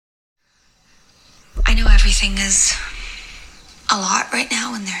know everything is a lot right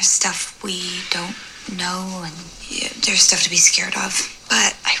now, and there's stuff we don't know, and there's stuff to be scared of.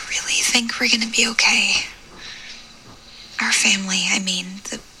 But I really think we're gonna be okay. Our family, I mean,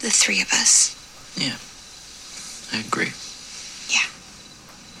 the three of us. Yeah, I agree. Yeah.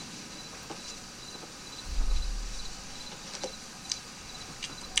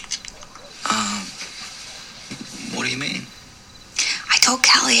 What do you mean? I told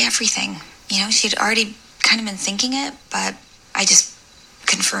Callie everything. You know, she'd already kind of been thinking it, but I just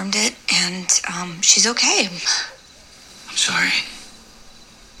confirmed it, and she's okay. I'm sorry.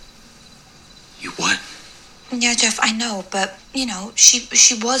 You what? Yeah, Jeff, I know, but, you know, she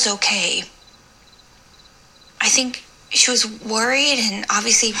was okay. I think she was worried and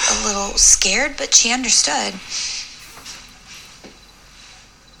obviously a little scared, but she understood.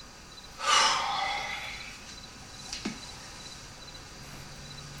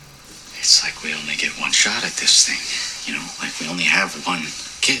 It's like we only get one shot at this thing. You know, like we only have one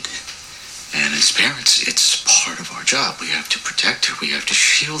kid. And as parents, it's part of our job. We have to protect her. We have to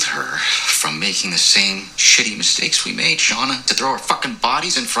shield her from making the same shitty mistakes we made, Shauna. To throw our fucking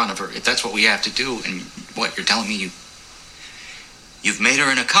bodies in front of her, if that's what we have to do. And what, you're telling me you've made her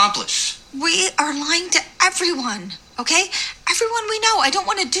an accomplice? We are lying to everyone, okay? Everyone we know. I don't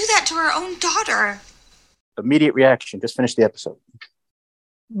want to do that to our own daughter. Immediate reaction. Just finished the episode.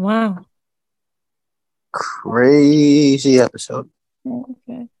 Wow. Crazy episode.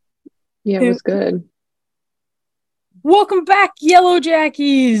 Okay. Yeah, it was good. Welcome back,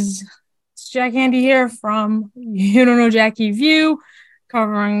 Yellowjackies. It's Jack Andy here from You Don't Know Jackie View,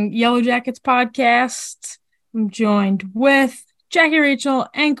 covering Yellowjackets podcast. I'm joined with Jackie, Rachel,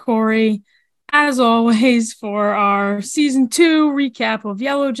 and Corey, as always, for our season 2 recap of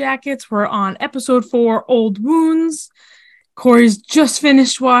Yellowjackets. We're on episode 4, Old Wounds. Corey's just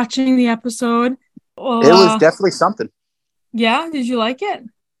finished watching the episode. Well, it was definitely something. Yeah, did you like it?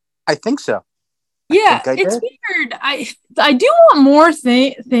 I think so. Yeah, it's weird. I do want more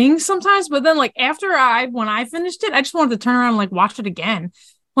things sometimes, but then like when I finished it, I just wanted to turn around and like watch it again.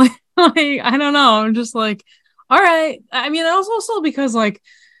 Like I don't know. I'm just like, all right. I mean, it was also because like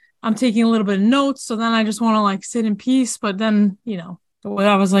I'm taking a little bit of notes, so then I just want to like sit in peace. But then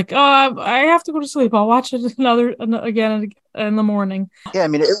I was like, oh, I have to go to sleep. I'll watch it again in the morning. Yeah, I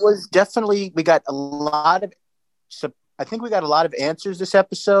mean, it was definitely I think we got a lot of answers this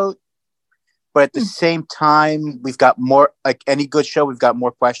episode. But at the same time, we've got more, like any good show, we've got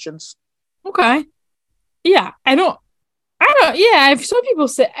more questions. Okay. Yeah, I don't, yeah, I've some people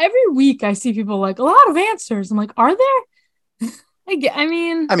say every week I see people like a lot of answers. I'm like, are there? I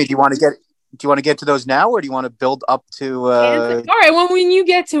mean, do you want to get to those now, or do you want to build up to, all right. When you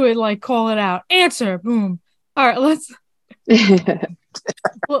get to it, like call it out, answer, boom. All right, let's,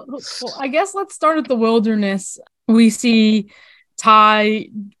 well, I guess let's start at the wilderness. We see Ty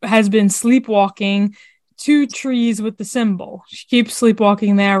has been sleepwalking to trees with the symbol. She keeps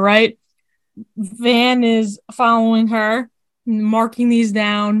sleepwalking there, right? Van is following her, marking these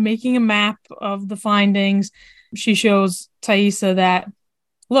down, making a map of the findings. She shows Taissa that,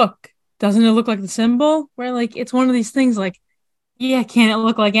 look, doesn't it look like the symbol? Where like it's one of these things like, yeah, can it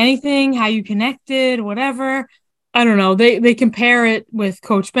look like anything? How you connected, whatever. I don't know. They compare it with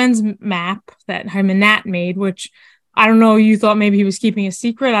Coach Ben's map that him and Nat made, which I don't know. You thought maybe he was keeping a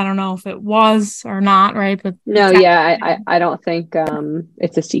secret. I don't know if it was or not, right? But no, yeah, I don't think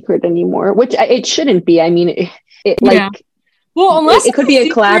it's a secret anymore, which it shouldn't be. I mean, well, unless it could be a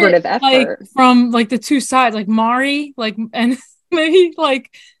collaborative effort, like from like the two sides, like Mari, like and maybe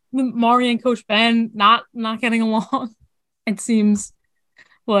like Mari and Coach Ben not getting along. It seems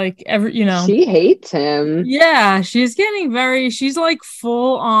like she hates him. Yeah, she's like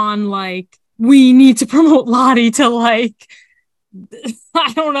full on like, we need to promote Lottie to like,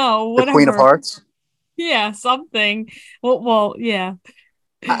 I don't know, whatever. The Queen of Hearts? Yeah, something. Well, yeah.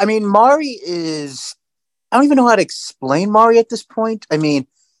 I mean, Mari is, I don't even know how to explain Mari at this point. I mean,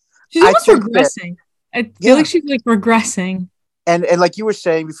 she's almost regressing. I feel like she's like regressing. And like you were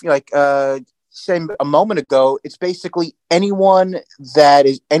saying, saying a moment ago, it's basically anyone that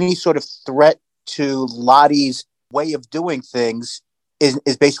is any sort of threat to Lottie's way of doing things is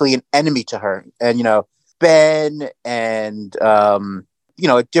basically an enemy to her. And, Ben and,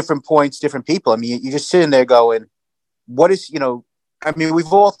 at different points, different people. I mean, you're just sitting there going, what is,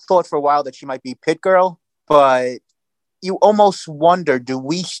 we've all thought for a while that she might be Pit Girl, but you almost wonder, do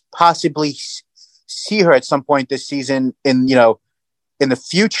we possibly see her at some point this season in the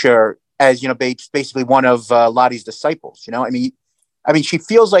future as, basically one of Lottie's disciples, I mean, she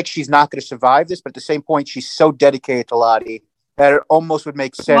feels like she's not going to survive this, but at the same point, she's so dedicated to Lottie that it almost would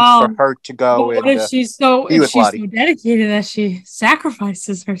make sense for her to go what if she's so dedicated that she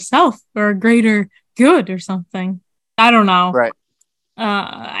sacrifices herself for a greater good or something? I don't know. Right.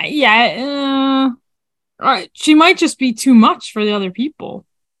 All right. She might just be too much for the other people,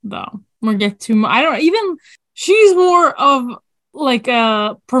 though. Or get too much. I don't even. She's more of like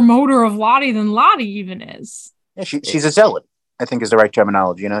a promoter of Lottie than Lottie even is. Yeah, she's a zealot, I think is the right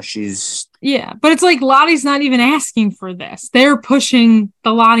terminology. You know, she's. Yeah, but it's like Lottie's not even asking for this. They're pushing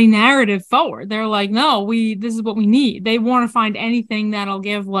the Lottie narrative forward. They're like, no, this is what we need. They want to find anything that'll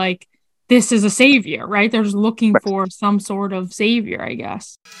give like this is a savior, right? They're just looking for some sort of savior, I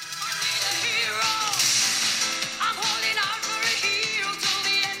guess.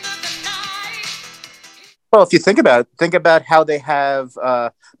 Well, if you think about how they have,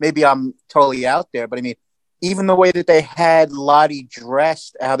 maybe I'm totally out there, but I mean, even the way that they had Lottie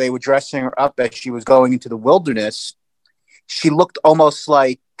dressed, how they were dressing her up as she was going into the wilderness, she looked almost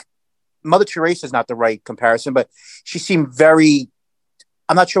like Mother Teresa is not the right comparison, but she seemed very,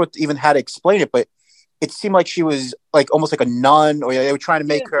 I'm not sure even how to explain it, but it seemed like she was like almost like a nun, or they were trying to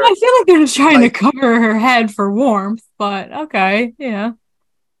make her. I feel like they're just trying to cover her head for warmth, but okay, yeah.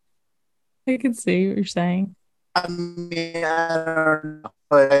 I can see what you're saying. I mean, I don't know,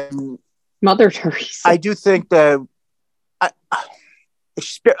 but Mother Teresa. I do think that I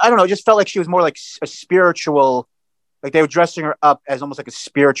don't know. It just felt like she was more like a spiritual, like they were dressing her up as almost like a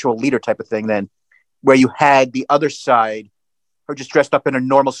spiritual leader type of thing. Then, where you had the other side, her just dressed up in her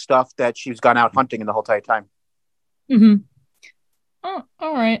normal stuff that she's gone out hunting in the whole entire time. Mm-hmm. Oh,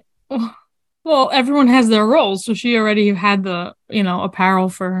 all right. Well, everyone has their roles, so she already had the apparel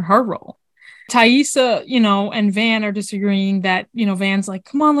for her role. Thaisa, and Van are disagreeing that, Van's like,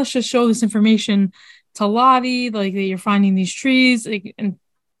 come on, let's just show this information to Lottie, like that you're finding these trees. Like, and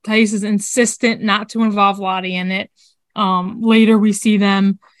Thaisa's insistent not to involve Lottie in it. Later, we see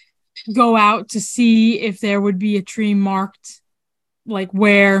them go out to see if there would be a tree marked, like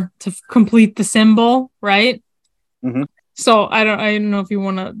where to complete the symbol, right? Mm-hmm. So I don't know if you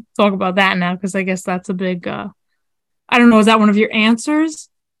want to talk about that now, because I guess that's a big. I don't know. Is that one of your answers?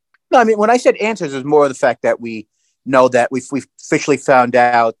 No, I mean, when I said answers, it was more of the fact that we know that we've officially found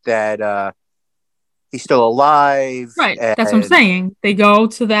out that he's still alive. Right. That's what I'm saying. They go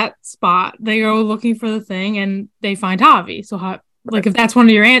to that spot. They go looking for the thing, and they find Javi. So, like, if that's one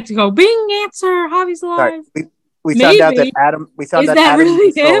of your answers, go, bing, answer, Javi's alive. Right. We found out that Adam. We found out Adam really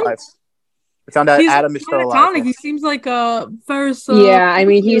is still alive. We found out Adam is still alive. He seems like a first. Yeah, I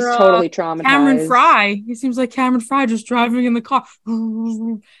mean, he's totally traumatized. Cameron Fry. He seems like Cameron Fry just driving in the car.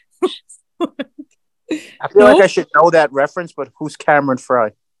 I feel like I should know that reference, but who's Cameron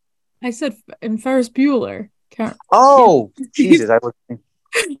Fry? I said in Ferris Bueller. Oh, Jesus! I was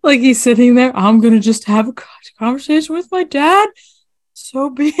like he's sitting there. I'm gonna just have a conversation with my dad. So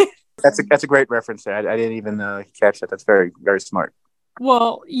be it. That's a great reference. I didn't even catch that. That's very, very smart.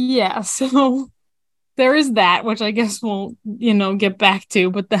 Well, yeah. So there is that, which I guess we'll get back to,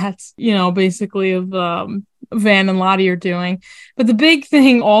 but that's basically of Van and Lottie are doing. But the big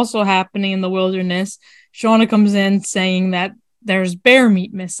thing also happening in the wilderness, Shauna comes in saying that there's bear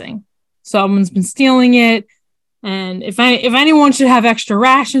meat missing. Someone's been stealing it, and if anyone should have extra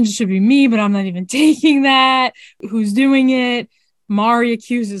rations, it should be me, but I'm not even taking that. Who's doing it? Mari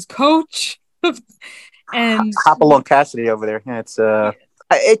accuses Coach. And Hopalong Cassidy over there. Yeah,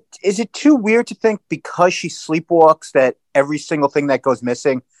 is it too weird to think because she sleepwalks that every single thing that goes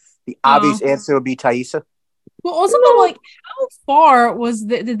missing, the obvious answer would be Thaisa? Well, also, like, how far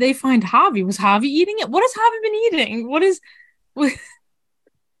did they find Javi? Was Javi eating it? What has Javi been eating? What?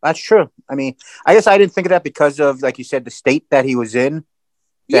 That's true. I mean, I guess I didn't think of that because of, like you said, the state that he was in.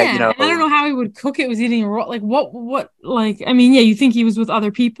 That, I don't know how he would cook it. Was eating raw? Like what? Like, I mean, yeah, you think he was with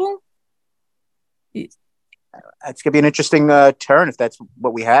other people? It's gonna be an interesting turn if that's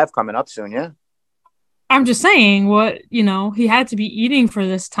what we have coming up soon. Yeah. I'm just saying, he had to be eating for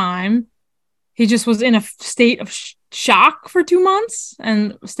this time. He just was in a state of shock for 2 months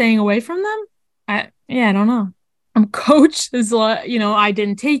and staying away from them. I don't know. Coach is like, I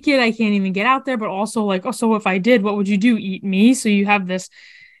didn't take it. I can't even get out there. But also like, so if I did, what would you do? Eat me? So you have this,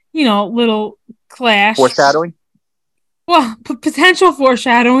 little clash. Foreshadowing? Well, potential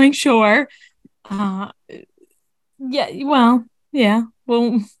foreshadowing, sure. Yeah, well, yeah.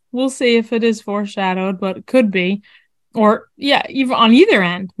 Well, we'll see if it is foreshadowed, but it could be. Or, yeah, even on either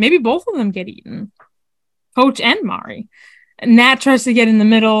end. Maybe both of them get eaten. Coach and Mari. And Nat tries to get in the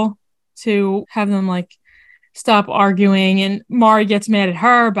middle to have them, like, stop arguing. And Mari gets mad at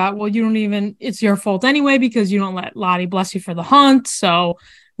her about, well, it's your fault anyway because you don't let Lottie bless you for the hunt. So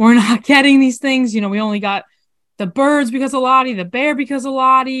we're not getting these things. We only got the birds because of Lottie, the bear because of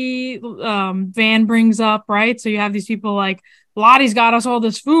Lottie. Van brings up, right? So you have these people like, Lottie's got us all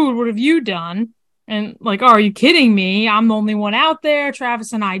this food. What have you done? And like, oh, are you kidding me? I'm the only one out there.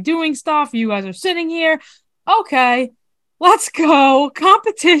 Travis and I doing stuff. You guys are sitting here. Okay, let's go.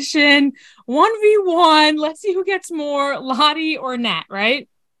 Competition 1v1. Let's see who gets more, Lottie or Nat, right?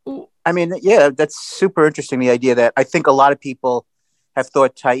 I mean, yeah, that's super interesting. The idea that I think a lot of people have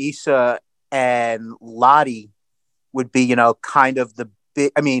thought Taissa and Lottie would be, kind of the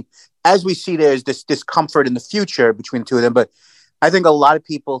big. I mean, as we see, there's this discomfort in the future between the two of them, but I think a lot of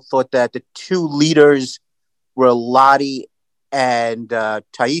people thought that the two leaders were Lottie and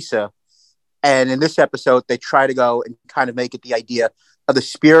Taissa. And in this episode, they try to go and kind of make it the idea of the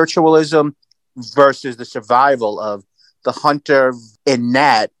spiritualism versus the survival of the hunter in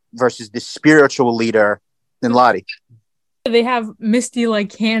Nat versus the spiritual leader in Lottie. They have Misty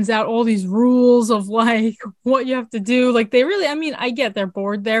like hands out all these rules of like what you have to do. Like they really, I mean, I get they're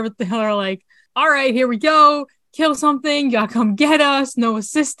bored there, but they're like, all right, here we go. Kill something. You gotta come get us. No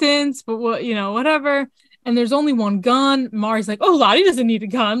assistance, but what, whatever. And there's only one gun. Mari's like, oh, Lottie doesn't need a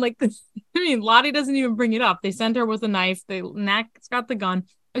gun. Like, Lottie doesn't even bring it up. They send her with a knife. Nat's got the gun.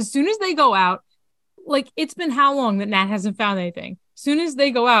 As soon as they go out, like, it's been how long that Nat hasn't found anything? As soon as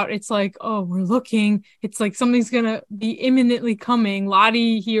they go out, it's like, oh, we're looking. It's like something's gonna be imminently coming.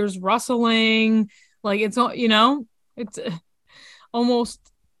 Lottie hears rustling. Like, it's all, it's almost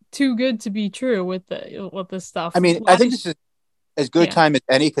too good to be true with this stuff. I mean, Lottie's, I think this is as good a time as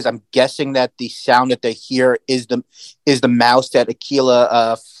any, because I'm guessing that the sound that they hear is the mouse that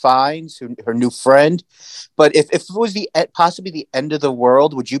Akila finds, her new friend. But if it was possibly the end of the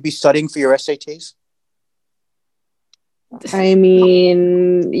world, would you be studying for your SATs? I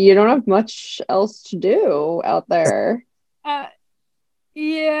mean, you don't have much else to do out there.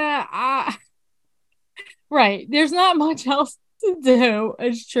 Yeah. Right. There's not much else to do.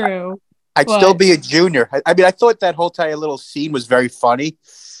 It's true. I'd still be a junior. I mean, I thought that whole entire little scene was very funny,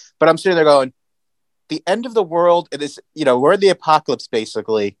 but I'm sitting there going, the end of the world, and this, we're in the apocalypse,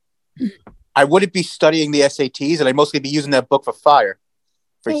 basically. I wouldn't be studying the SATs, and I'd mostly be using that book for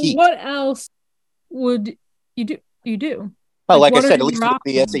heat. What else would you do? Well, like I said, at least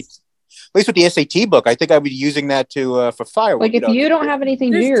with the SAT book, I think I would be using that for firewood. Like, if you don't have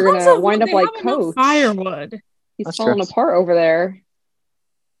anything to do, you're going to wind up like Coach. Firewood. He's falling apart over there.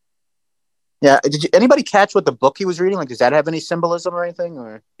 Yeah. Did anybody catch what the book he was reading? Like, does that have any symbolism or anything?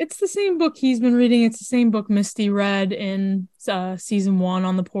 Or it's the same book he's been reading. It's the same book Misty read in season 1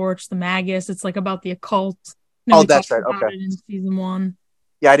 on the porch, the Magus. It's like about the occult. That's right. Okay. In season 1.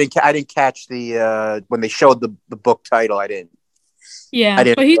 Yeah, I didn't catch the when they showed the book title. I didn't. Yeah,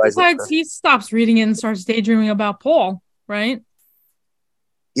 but he decides he stops reading it and starts daydreaming about Paul, right?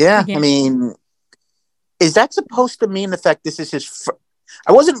 Yeah, I mean, is that supposed to mean the fact this is his?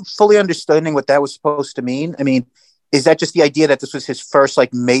 I wasn't fully understanding what that was supposed to mean. I mean, is that just the idea that this was his first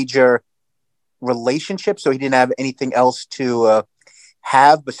like major relationship, so he didn't have anything else to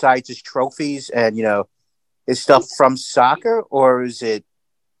have besides his trophies and his stuff from soccer, or is it?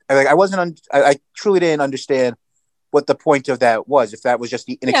 I truly didn't understand what the point of that was, if that was just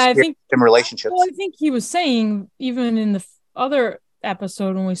the inexperience in relationships. Well, I think he was saying, even in the other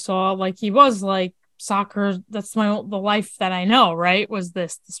episode when we saw, like, he was like, soccer, that's the life that I know, right? Was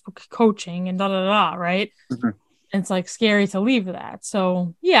this coaching and da-da-da, right? Mm-hmm. And it's like scary to leave that.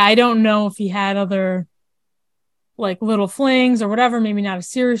 So, yeah, I don't know if he had other like little flings or whatever, maybe not a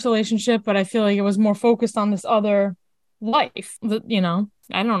serious relationship, but I feel like it was more focused on this other life that,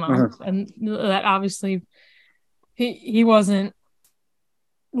 I don't know. Mm-hmm. And that obviously he wasn't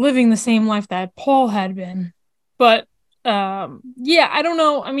living the same life that Paul had been. But yeah, I don't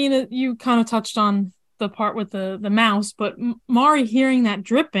know. I mean, you kind of touched on the part with the mouse, but Mari hearing that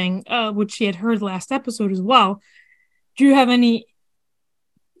dripping, which she had heard last episode as well. Do you have any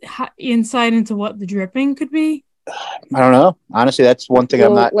insight into what the dripping could be? I don't know. Honestly, that's one thing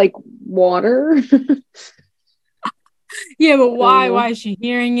I'm not... Like water? Yeah, but why? Why is she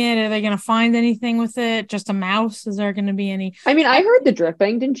hearing it? Are they going to find anything with it? Just a mouse? Is there going to be any... I mean, I heard the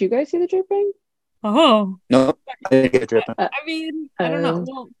dripping. Didn't you guys see the dripping? Oh. No, I didn't get dripping. I mean, I don't know.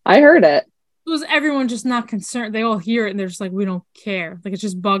 Well, I heard it. Was everyone just not concerned? They all hear it and they're just like, we don't care. Like, it's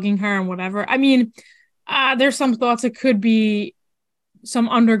just bugging her and whatever. I mean, there's some thoughts it could be some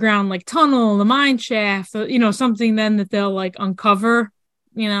underground like tunnel, the mine shaft, something then that they'll like uncover,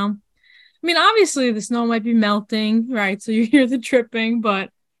 I mean, obviously the snow might be melting, right? So you hear the dripping,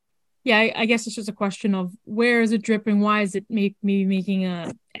 but yeah, I guess it's just a question of where is it dripping? Why is it making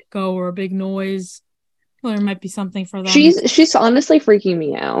a echo or a big noise? Well, there might be something for that. She's honestly freaking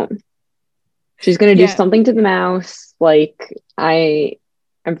me out. She's gonna do something to the mouse. Like I'm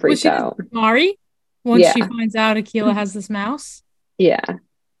freaked out. Mari, once she finds out Akila has this mouse. Yeah.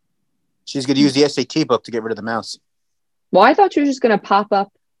 She's gonna use the SAT book to get rid of the mouse. Well, I thought she was just gonna pop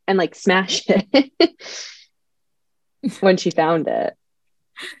up and like smash it when she found it.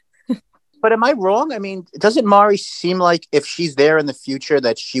 But am I wrong? I mean, doesn't Mari seem like if she's there in the future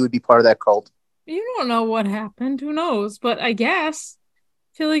that she would be part of that cult? You don't know what happened. Who knows? But I guess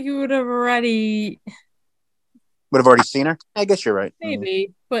I feel like you would have already seen her. I guess you're right.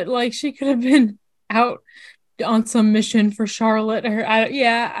 Maybe, but like she could have been out on some mission for Charlotte. Or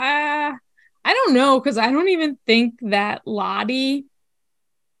I don't know, because I don't even think that Lottie,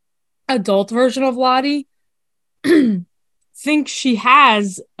 adult version of Lottie, thinks she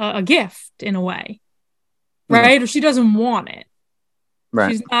has a gift in a way, right? Or she doesn't want it.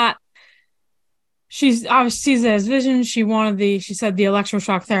 Right. She's not. She's obviously sees it as vision. She said the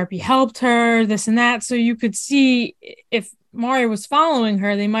electroshock therapy helped her, this and that. So you could see if Mari was following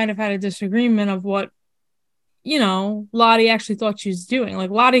her, they might have had a disagreement of what, Lottie actually thought she was doing.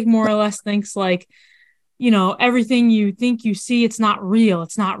 Like Lottie more or less thinks like, everything you think you see, it's not real.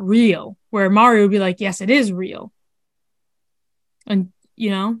 It's not real. Where Mari would be like, yes, it is real. And,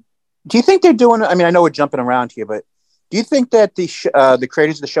 Do you think they're doing, I mean, I know we're jumping around here, but do you think that the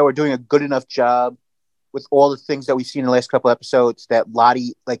creators of the show are doing a good enough job with all the things that we've seen in the last couple episodes that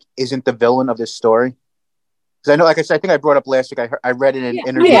Lottie like isn't the villain of this story? Because I know, like I said, I think I brought up last week. I read in an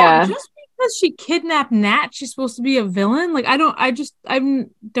interview. Yeah. Just because she kidnapped Nat, she's supposed to be a villain. Like I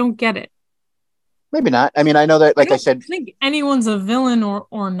don't get it. Maybe not. I mean, I know that, like I said, I think anyone's a villain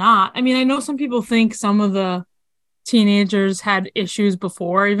or not. I mean, I know some people think some of the teenagers had issues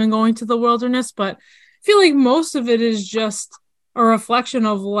before even going to the wilderness, but I feel like most of it is just a reflection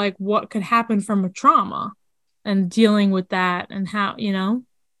of like what could happen from a trauma and dealing with that and how,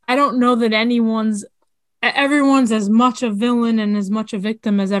 I don't know that everyone's as much a villain and as much a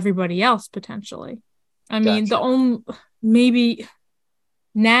victim as everybody else potentially. I mean, maybe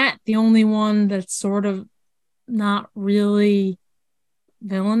Nat, the only one that's sort of not really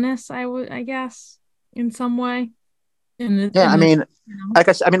villainous, I guess, in some way. Like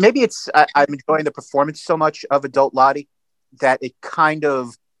I said, I mean, maybe it's I'm enjoying the performance so much of adult Lottie that it kind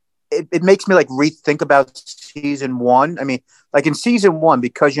of it makes me like rethink about season one. I mean, like in season one,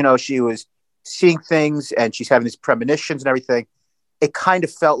 because she was seeing things and she's having these premonitions and everything. It kind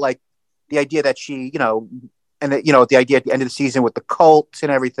of felt like the idea that she, and the idea at the end of the season with the cult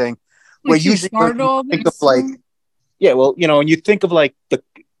and everything, where usually think of like, when you think of like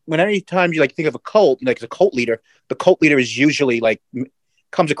any time you like think of a cult, like the cult leader is usually like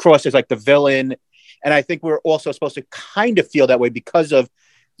comes across as like the villain. And I think we're also supposed to kind of feel that way because of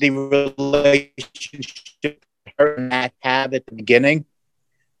the relationship her and Matt have at the beginning,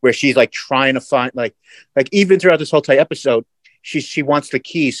 where she's like trying to find like even throughout this whole entire episode, she wants the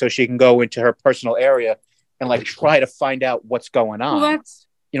key so she can go into her personal area and like try to find out what's going on. Well,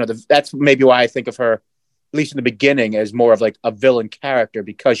 that's maybe why I think of her, at least in the beginning, as more of like a villain character,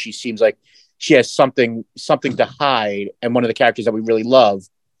 because she seems like she has something to hide, and one of the characters that we really love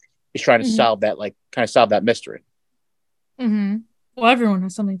is trying to solve that mystery. Mm-hmm. Well, everyone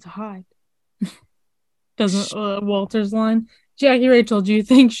has something to hide. Doesn't Walter's line? Jackie Rachel, do you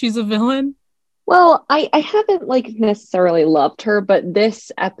think she's a villain? Well, I haven't like necessarily loved her, but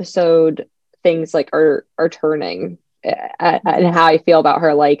this episode things like are turning and how I feel about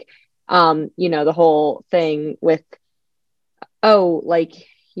her. Like, the whole thing with, they don't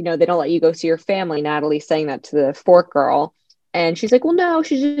let you go see your family. Natalie saying that to the Fork girl. And she's like, well, no,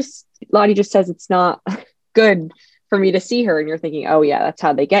 Lottie just says it's not good for me to see her. And you're thinking, oh yeah, that's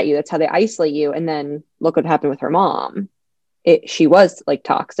how they get you. That's how they isolate you. And then look what happened with her mom. She was like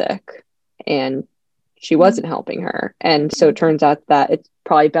toxic and she wasn't helping her. And so it turns out that it's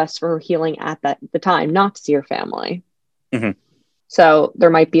probably best for her healing at the time not to see her family. Mm-hmm. So there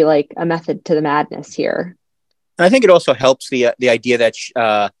might be like a method to the madness here. And I think it also helps the idea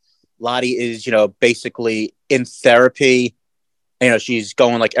that Lottie is, basically in therapy. She's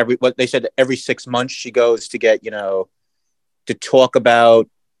going like every 6 months she goes to get, to talk about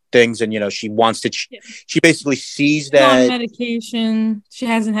things. And, she wants to, she basically sees that. On medication. She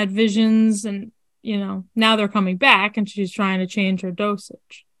hasn't had visions and, now they're coming back and she's trying to change her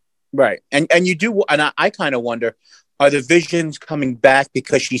dosage. Right. And you do. And I kind of wonder, are the visions coming back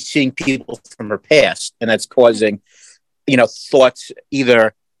because she's seeing people from her past and that's causing, thoughts,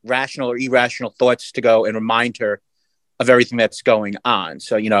 either rational or irrational thoughts to go and remind her of everything that's going on.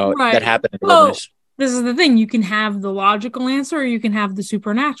 So, right. That happened in the wilderness. This is the thing. You can have the logical answer or you can have the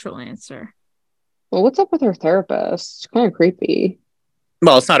supernatural answer. Well, what's up with her therapist? It's kind of creepy.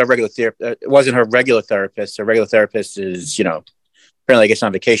 Well, it's not a regular therapist. It wasn't her regular therapist. Her regular therapist is, apparently I guess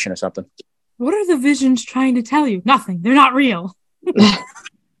on vacation or something. What are the visions trying to tell you? Nothing. They're not real. Well,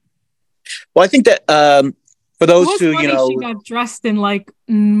 I think that for It those was who, funny she got dressed in like,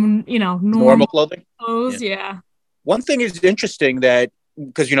 normal clothing. clothes. Yeah. One thing is interesting that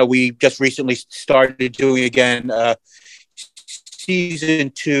because, we just recently started doing again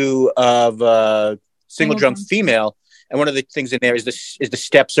season 2 of Single Drum Female. And one of the things in there is the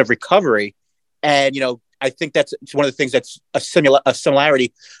steps of recovery. And, I think it's one of the things that's a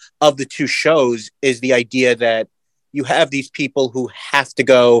similarity of the two shows is the idea that you have these people who have to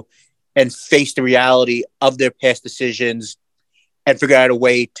go and face the reality of their past decisions and figure out a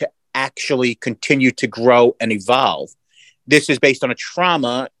way to actually continue to grow and evolve. This is based on a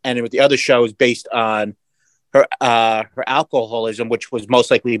trauma, and with the other show is based on her alcoholism, which was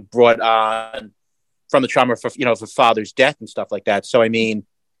most likely brought on from the trauma for father's death and stuff like that. So, I mean,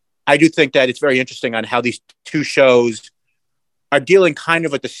 I do think that it's very interesting on how these two shows are dealing kind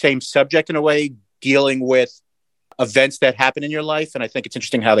of with the same subject in a way, dealing with events that happen in your life. And I think it's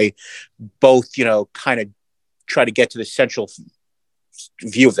interesting how they both, kind of try to get to the central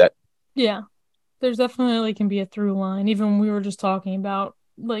view of that. Yeah. There's definitely can be a through line. Even we were just talking about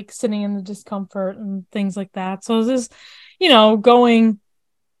like sitting in the discomfort and things like that. So this, going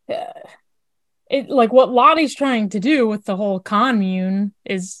it like what Lottie's trying to do with the whole commune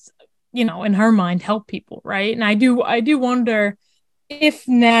is, in her mind, help people, right? And I do wonder if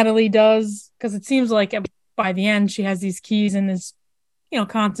Natalie does, because it seems like by the end she has these keys and is,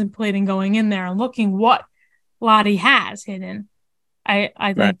 contemplating going in there and looking what Lottie has hidden. I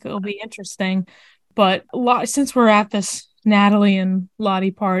think Right. It'll be interesting. But since we're at this Natalie and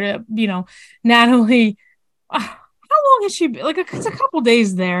Lottie part, Natalie, how long has she been? Like, it's a couple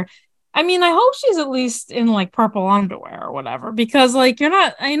days there. I mean, I hope she's at least in like purple underwear or whatever, because like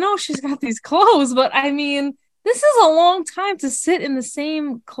I know she's got these clothes, but I mean, this is a long time to sit in the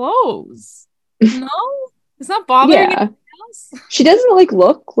same clothes. No, it's not bothering anyone else. She doesn't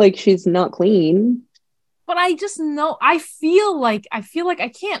look like she's not clean. But I just know I feel like I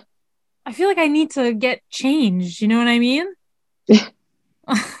can't. I feel like I need to get changed. You know what I mean?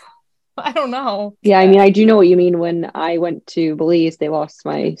 I don't know. Yeah, I mean, I do know what you mean. When I went to Belize, they lost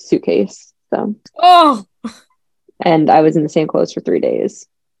my suitcase. So, and I was in the same clothes for 3 days.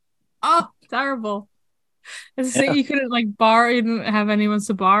 Oh, terrible. You couldn't like borrow, you didn't have anyone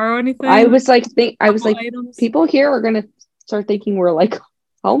to borrow anything? I was like, items? People here are going to start thinking we're like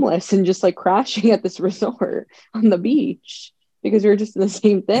homeless and just like crashing at this resort on the beach because we're just in the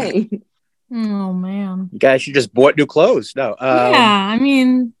same thing. Oh, man. You guys should just bought new clothes. No. Yeah, I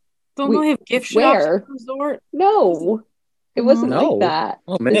mean, don't they have gift shops at the resort? No, it wasn't like that.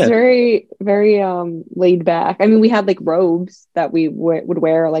 Oh, man. It's very, very laid back. I mean, we had like robes that we would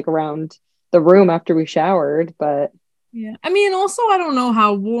wear like around the room after we showered, but yeah. I mean, also, I don't know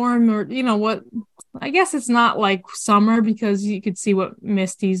how warm or, what, I guess it's not like summer because you could see what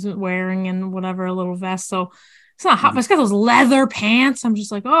Misty's wearing and whatever, a little vest. So it's not hot, but it's got those leather pants. I'm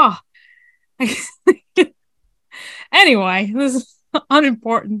just like, oh. Anyway, this is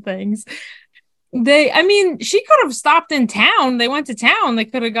unimportant things. She could have stopped in town. They went to town. They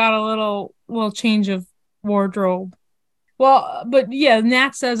could have got a little change of wardrobe. Well, but yeah,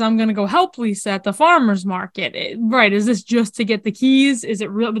 Nat says, I'm going to go help Lisa at the farmer's market. Right. Is this just to get the keys? Is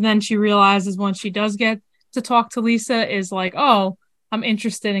it real? But then she realizes when she does get to talk to Lisa is like, oh, I'm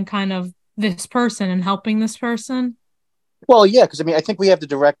interested in kind of this person and helping this person. Well, yeah, because I think we have the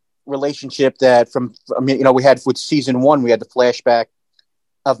direct relationship that we had with season 1, we had the flashback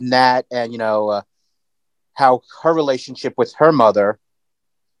of Nat and, how her relationship with her mother.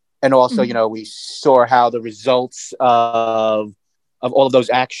 And also, we saw how the results of all of those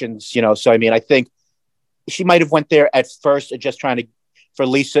actions, so, I think she might have went there at first just trying for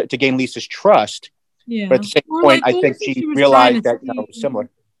Lisa to gain Lisa's trust. Yeah. But at the same point, I think she realized that it was similar.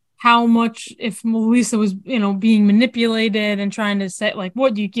 How much if Lisa was, being manipulated and trying to say like,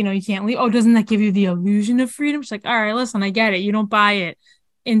 what you can't leave. Oh, doesn't that give you the illusion of freedom? She's like, all right, listen, I get it. You don't buy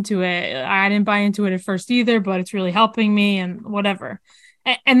into it. I didn't buy into it at first either, but it's really helping me and whatever.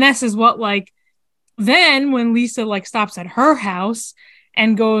 And this is what then when Lisa stops at her house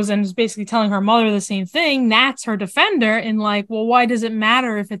and goes and is basically telling her mother the same thing, Nat's her defender and well, why does it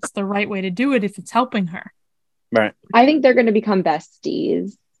matter if it's the right way to do it if it's helping her? Right. I think they're going to become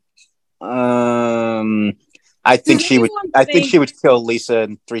besties. I think she would kill Lisa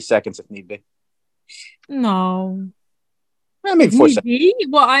in 3 seconds if need be. No. Maybe 4 seconds.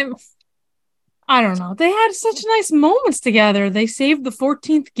 Well, I don't know. They had such nice moments together. They saved the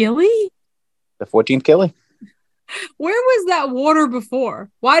 14th Gilly. The 14th Gilly? Where was that water before?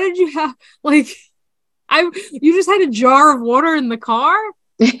 Why did you have like you just had a jar of water in the car?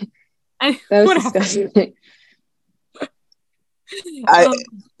 That was Whatever. disgusting. I,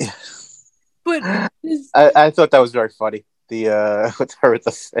 But I thought that was very funny. The with her at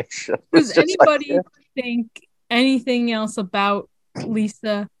the station. does anybody think anything else about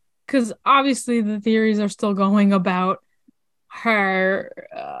Lisa? Because obviously the theories are still going about her,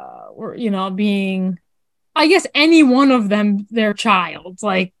 being, I guess, any one of them their child,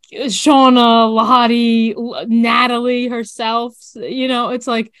 like Shauna, Lottie, Natalie herself. It's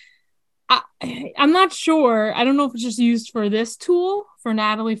like I'm not sure. I don't know if it's just used for this tool for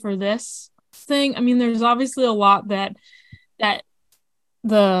Natalie for this thing. I mean, there's obviously a lot that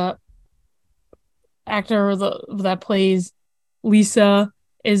the actor that plays Lisa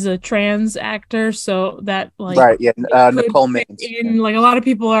is a trans actor, so that like right, yeah, Nicole fit Maines. in. Like a lot of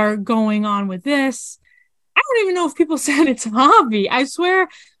people are going on with this. I don't even know if people said it's Javi. I swear,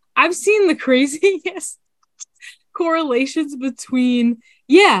 I've seen the craziest correlations between.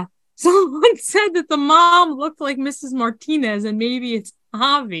 Yeah, someone said that the mom looked like Mrs. Martinez, and maybe it's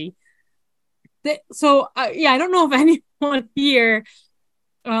Javi. So yeah, I don't know if anyone here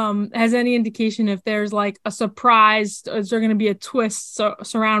has any indication if there's like a surprise, is there going to be a twist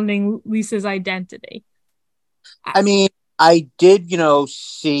surrounding Lisa's identity? I mean, I did,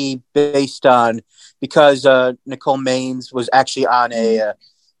 see based on because Nicole Maines was actually on a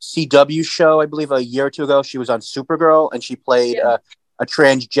CW show, I believe, a year or two ago. She was on Supergirl, and she played a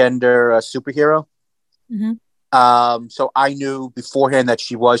transgender superhero. So I knew beforehand that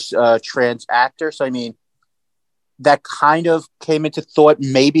she was a trans actor. So I mean, that kind of came into thought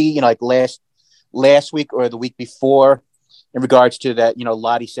maybe, like last week or the week before, in regards to that,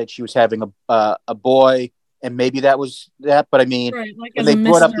 Lottie said she was having a boy, and maybe that was that. But I mean, right, like when they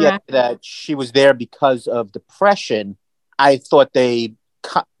brought up the idea that she was there because of depression, I thought they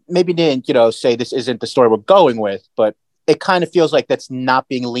maybe didn't, say this isn't the story we're going with, but it kind of feels like that's not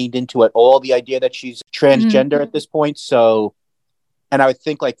being leaned into at all, the idea that she's transgender at this point. So, and I would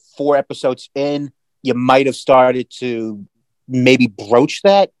think like 4 episodes in, you might have started to maybe broach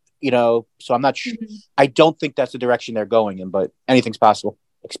that, so I'm not sure. I don't think that's the direction they're going in, but anything's possible,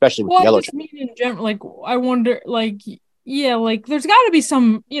 especially with Yellowjackets. I just mean in general, like, I wonder, like, yeah, like, there's got to be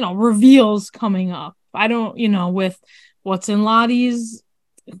some, reveals coming up. I don't, with what's in Lottie's,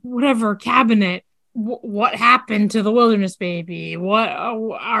 whatever, cabinet, what happened to the wilderness baby? What are,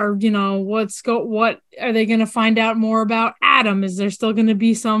 what are they going to find out more about Adam? Is there still going to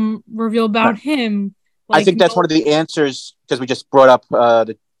be some reveal about him? Like, I think that's one of the answers, because we just brought up I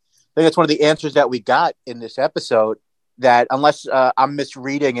think that's one of the answers that we got in this episode, that unless I'm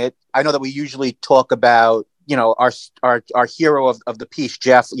misreading it, I know that we usually talk about, our hero of the piece,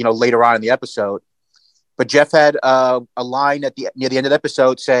 Jeff, later on in the episode. But Jeff had a line near the end of the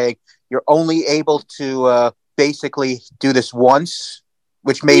episode saying, "You're only able to basically do this once,"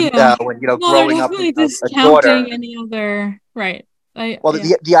 which made when growing up a daughter. Any other right.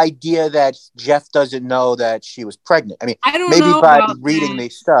 The idea that Jeff doesn't know that she was pregnant. I mean, I don't maybe know by about reading that,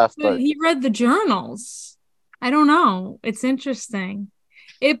 these stuff, but he read the journals. I don't know. It's interesting.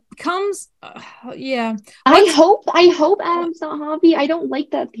 It comes, yeah. I hope Adam's not Javi. I don't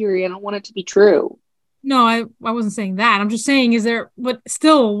like that theory. I don't want it to be true. No, I wasn't saying that. I'm just saying, is there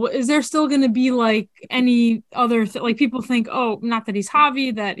still going to be like any other like people think, oh, not that he's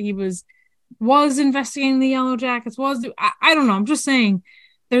Javi, that he was investigating the Yellowjackets, I don't know. I'm just saying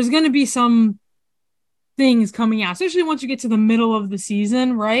there's going to be some things coming out, especially once you get to the middle of the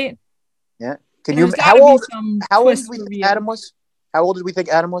season, right? Yeah. How old did we think Adam was? How old did we think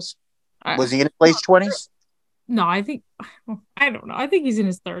Adam was? Was he in his late 20s? No, I don't know. I think he's in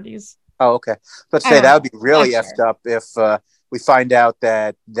his 30s. Oh, okay. Let's say that would be really effed up if we find out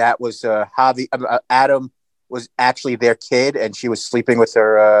that was Javi. Adam was actually their kid, and she was sleeping with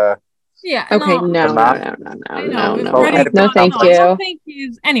her. Yeah. Okay. No. Thank you. I don't think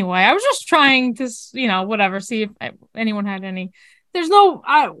he's. Anyway, I was just trying to, whatever. See if anyone had any. There's no.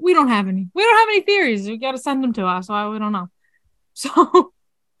 We don't have any. We don't have any theories. We got to send them to us. So we don't know. So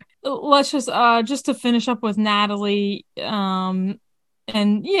let's just to finish up with Natalie.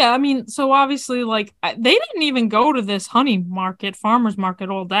 And yeah, I mean, so obviously, like, they didn't even go to this farmer's market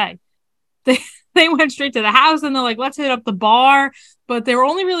all day. They went straight to the house, and they're like, let's hit up the bar. But they were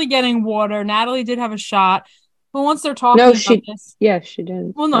only really getting water. Natalie did have a shot. But once they're talking about this. Yeah, she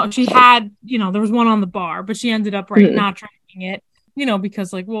did. Well, no, she had, there was one on the bar, but she ended up not drinking it,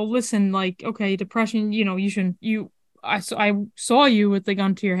 because like, well, listen, like, okay, depression, you shouldn't, I saw you with the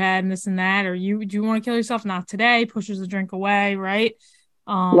gun to your head and this and that, or do you want to kill yourself? Not today. Pushes the drink away, right?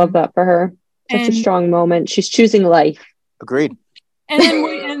 Love that for her. Such a strong moment. She's choosing life. Agreed. And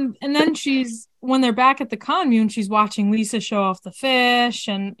then and then she's, when they're back at the commune, she's watching Lisa show off the fish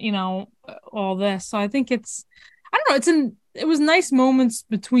and, you know, all this. So I think it's, I don't know, it was nice moments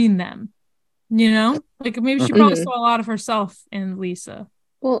between them, you know? Like maybe she probably saw a lot of herself in Lisa.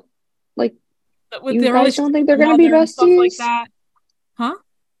 Well, like, With you the guys don't think they're going to be besties? Stuff like that. Huh?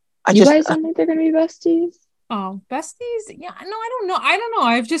 You guys don't think they're going to be besties? Oh, besties? Yeah, no, I don't know.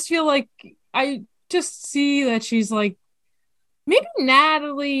 I just feel like I just see that she's like, maybe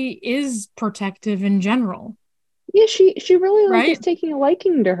Natalie is protective in general. Yeah, she really like right? is taking a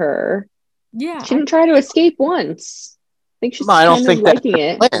liking to her. Yeah. She didn't try to escape once. I think she's I don't kind think of liking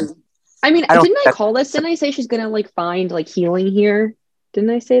it. Plan. I mean, didn't I call this? Didn't I say she's gonna like find like healing here? Didn't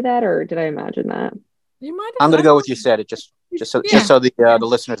I say that, or did I imagine that? You might. I'm gonna go with you said it just so the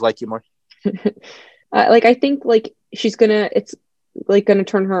listeners like you more. Like I think like it's like gonna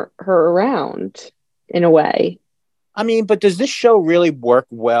turn her around in a way. I mean, but does this show really work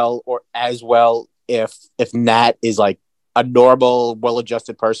well or as well if Nat is like a normal,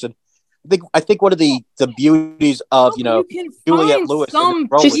 well-adjusted person? I think one of the beauties of Juliette Lewis,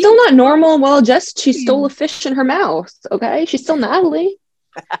 she's still not normal and well-adjusted. She stole a fish in her mouth. Okay, she's still Natalie.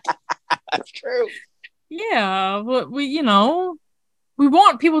 That's true. Yeah, but we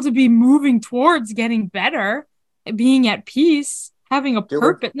want people to be moving towards getting better, being at peace, having a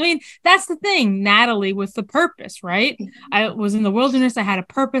purpose. I mean, that's the thing, Natalie, with the purpose, right? I was in the wilderness, I had a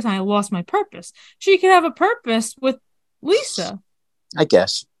purpose, and I lost my purpose. She could have a purpose with Lisa, I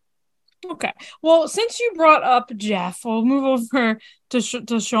guess. Okay. Well, since you brought up Jeff, we'll move over to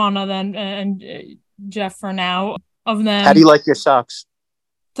Shauna then, and Jeff for now. Of them, how do you like your socks?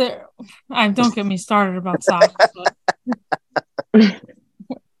 Don't get me started about socks.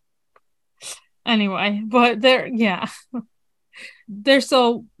 Anyway, but they're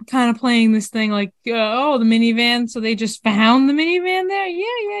still kind of playing this thing like, the minivan. So they just found the minivan there.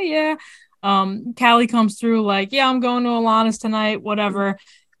 Yeah. Callie comes through like, I'm going to Alana's tonight, whatever.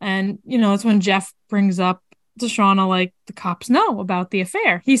 And, it's when Jeff brings up to Shauna, like, the cops know about the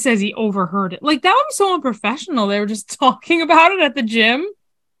affair. He says he overheard it. Like, that would be so unprofessional. They were just talking about it at the gym.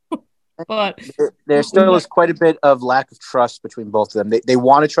 But there still is quite a bit of lack of trust between both of them. They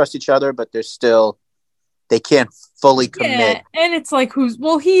want to trust each other, but they can't fully commit. Yeah, and it's like,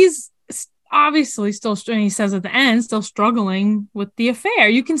 he's obviously still, he says at the end, still struggling with the affair.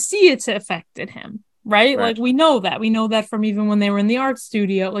 You can see it's affected him. Right? Like we know that from even when they were in the art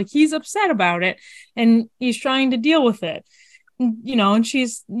studio, like he's upset about it and he's trying to deal with it, and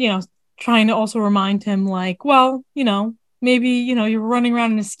she's, trying to also remind him like, well, maybe, you're running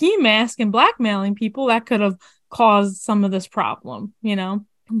around in a ski mask and blackmailing people that could have caused some of this problem,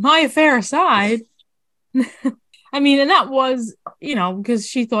 my affair aside. I mean, and that was, because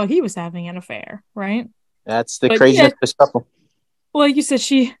she thought he was having an affair, right? That's the craziness of this couple. Like you said,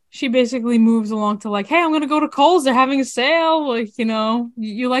 she basically moves along to like, hey, I'm gonna go to Kohl's. They're having a sale. Like,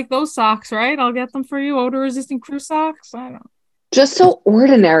 you like those socks, right? I'll get them for you. Odor-resistant crew socks. I don't know. Just so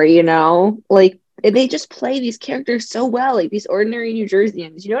ordinary, Like they just play these characters so well, like these ordinary New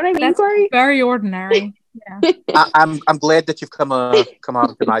Jerseyans. You know what I mean, That's Corey? Very ordinary. Yeah. I'm glad that you've come on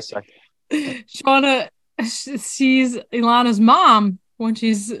to my side. Shauna sees Ilana's mom when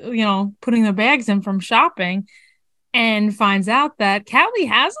she's putting the bags in from shopping, and finds out that Callie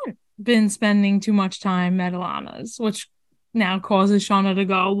hasn't been spending too much time at Ilana's, which now causes Shauna to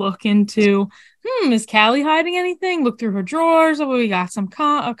go look into, is Callie hiding anything? Look through her drawers. Oh, we got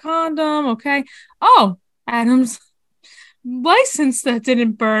a condom. Okay. Oh, Adam's license that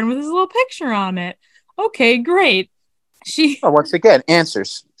didn't burn with his little picture on it. Okay, great. Once again,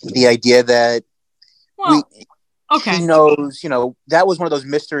 answers the idea that she knows, that was one of those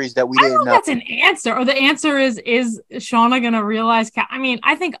mysteries that we didn't know. That's an answer. Or the answer is Shauna going to realize? I mean,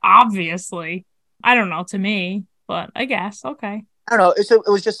 I think obviously, I don't know, to me, but I guess. Okay. I don't know.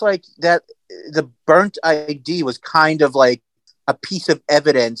 It was just like that. The burnt ID was kind of like a piece of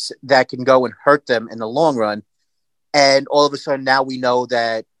evidence that can go and hurt them in the long run. And all of a sudden now we know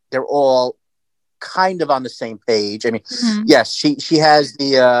that they're all kind of on the same page. I mean, yes, she has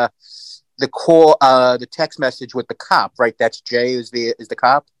the call, the text message with the cop, right? That's Jay is the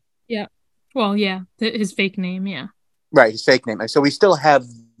cop. Yeah. Well, yeah, his fake name. Yeah. Right, his fake name. And so we still have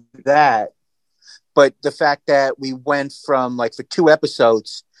that, but the fact that we went from like for 2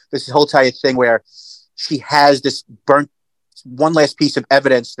 episodes, this whole entire thing where she has this burnt one last piece of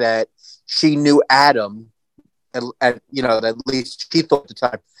evidence that she knew Adam, at least she thought at the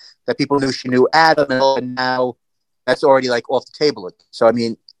time that people knew she knew Adam, and now that's already like off the table. So I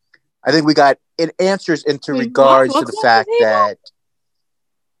mean, I think we got answers into regards to the fact that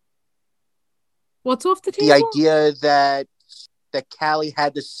What's off the The table? idea that Callie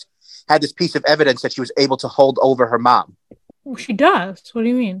had this piece of evidence that she was able to hold over her mom. Well, she does. What do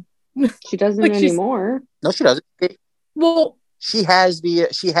you mean? She doesn't Like, she's- anymore. No, she doesn't. Well, She has the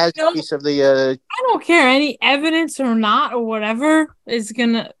No. piece of the. I don't care. Any evidence or not or whatever is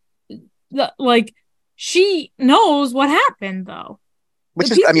gonna like. She knows what happened though. Which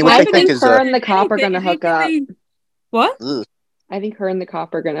The is, piece I mean, of which I think think evidence is. her and the cop are anything- gonna hook up. What? Ugh. I think her and the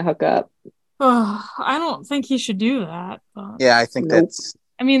cop are gonna hook up. I don't think he should do that. But, Yeah, I think Nope. that's.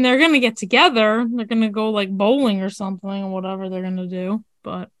 I mean, they're gonna get together. They're gonna go like bowling or something or whatever they're gonna do.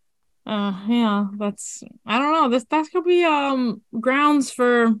 But yeah, that's I don't know. That could be grounds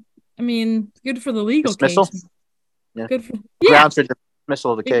for. I mean, good for the legal Dismissal? case. Yeah. Good for Grounds for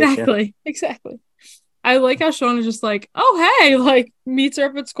dismissal of the case. Exactly. I like how Shauna's just like, oh hey, like meets her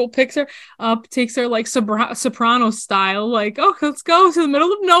up at school, picks her up, takes her like soprano style, like, oh, let's go to the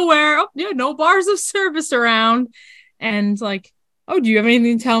middle of nowhere. Oh yeah, no bars of service around, and like, oh, do you have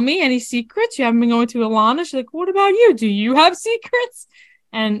anything to tell me? Any secrets? You haven't been going to Alana? She's like, what about you? Do you have secrets?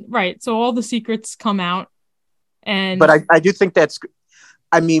 And right, so all the secrets come out, and But I do think that's.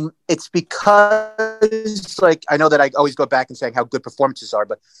 I memean, it's because, like, I know that I always go back and saying how good performances are,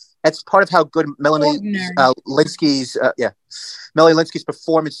 but that's part of how good Melanie Linsky's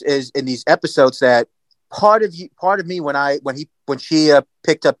performance is in these episodes. That part of me when she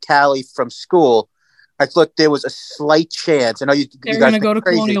picked up Callie from school, I thought there was a slight chance. I know you they're guys gonna go to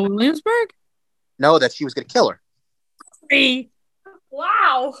crazy. Colonial Williamsburg. No, that she was going to kill her.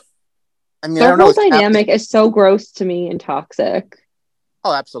 Wow. I mean, Their I don't know. whole dynamic is so gross to me and toxic.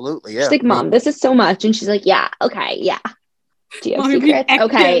 Oh, absolutely. Yeah. She's like, Mom, this is so much. And she's like, yeah, okay, yeah. Do you have secrets?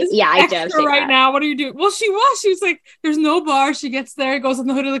 Okay, yeah, I do have secrets. Right now, what are you doing? Well, she was like, there's no bar. She gets there, goes on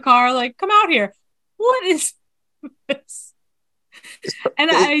the hood of the car, like, come out here. What is this?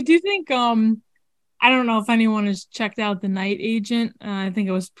 And I do think, I don't know if anyone has checked out The Night Agent. I think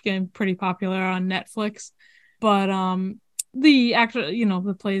it was getting pretty popular on Netflix. But the actor,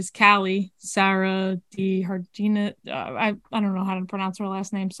 that plays Callie, Sarah DiHargina, I don't know how to pronounce her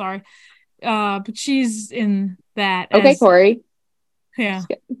last name, sorry. But she's in that. Okay, Corey. Yeah,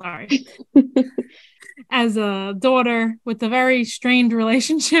 sorry. As a daughter with a very strained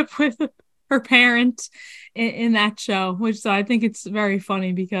relationship with her parent in that show, which I think it's very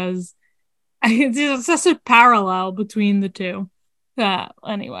funny because it's just a parallel between the two.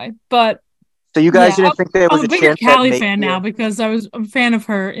 Anyway, but so you guys didn't think there was I'm a bigger chance Callie that fan now because I'm a fan of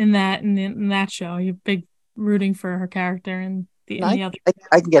her in that show. You're big rooting for her character and the other.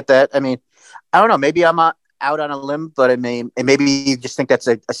 I can get that. I mean, I don't know. Maybe I'm out on a limb, but I mean, and maybe you just think that's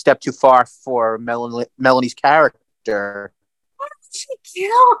a step too far for Melanie's character. Why did she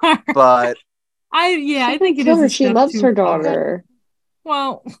kill her? But I think it is. Her. She loves her daughter.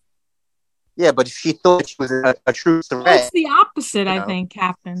 Well, yeah, but if she thought she was a true threat, it's the opposite. I think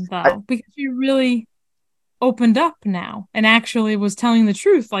happened though, because she really opened up now and actually was telling the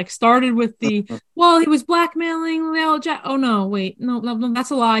truth. Like, started with the he was blackmailing Yellowjackets. Oh no, wait, no, that's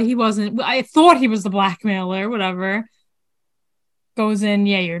a lie. He wasn't. I thought he was the blackmailer. Whatever. Goes in.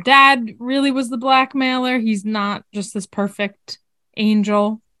 Yeah, your dad really was the blackmailer. He's not just this perfect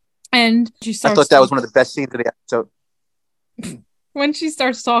angel. And she starts. I thought that was one of the best scenes of the episode. When she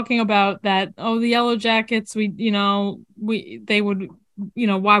starts talking about that, the Yellowjackets, they would,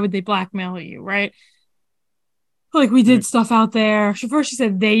 why would they blackmail you, right? Like, we did stuff out there. First she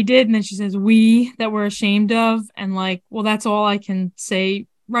said they did, and then she says we that we're ashamed of, and like, well, that's all I can say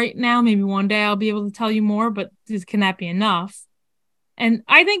right now. Maybe one day I'll be able to tell you more, but can that be enough? And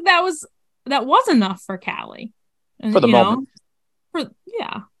I think that was enough for Callie. And, for the moment.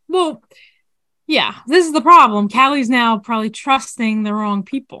 Well, yeah, this is the problem. Callie's now probably trusting the wrong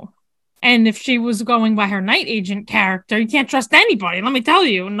people. And if she was going by her night agent character, you can't trust anybody. Let me tell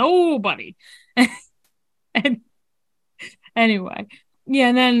you, nobody. And anyway, yeah,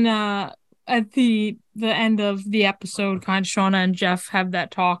 and then at the end of the episode, kind of Shauna and Jeff have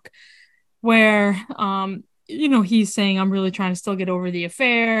that talk where he's saying, I'm really trying to still get over the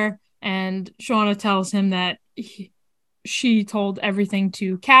affair, and Shauna tells him that she told everything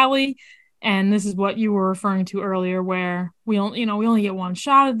to Callie, and this is what you were referring to earlier, where we only get one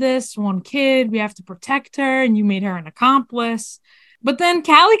shot of this, one kid, we have to protect her, and you made her an accomplice. But then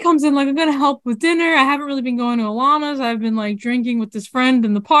Callie comes in like, I'm going to help with dinner. I haven't really been going to Alana's. I've been like drinking with this friend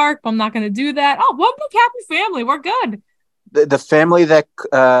in the park, but I'm not going to do that. Oh, what a happy family. We're good. The family that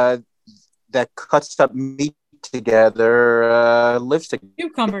cuts up meat together lives together.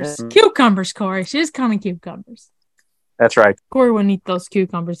 Cucumbers, Corey. She's coming cucumbers. That's right. Corey wouldn't eat those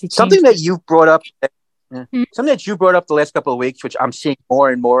cucumbers. Something that you brought up the last couple of weeks, which I'm seeing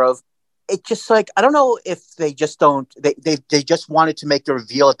more and more of, it just like, I don't know if they just don't, they just wanted to make the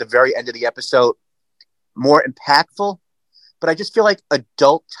reveal at the very end of the episode more impactful. But I just feel like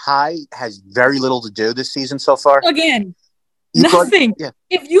adult Ty has very little to do this season so far. Again, You thought- nothing. yeah.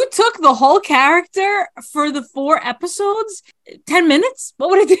 If you took the whole character for the 4 episodes, 10 minutes, what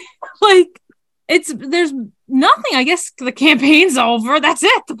would it do? Like, there's nothing. I guess the campaign's over. That's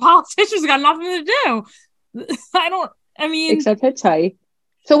it. The politicians got nothing to do. Except hitchhike.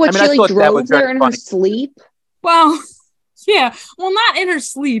 So what, she like drove there in her sleep? Well, yeah. Well, not in her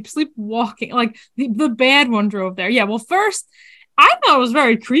sleepwalking. Like the bad one drove there. Yeah. Well, first, I thought it was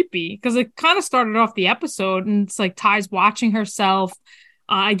very creepy because it kind of started off the episode and it's like Ty's watching herself,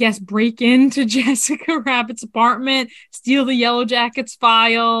 I guess, break into Jessica Rabbit's apartment, steal the Yellowjackets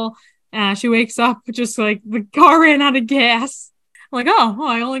file. She wakes up just like the car ran out of gas. I'm like, oh,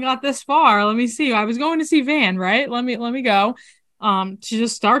 I only got this far. Let me see. I was going to see Van, right? Let me go. She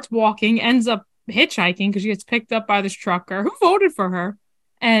just starts walking, ends up hitchhiking because she gets picked up by this trucker who voted for her.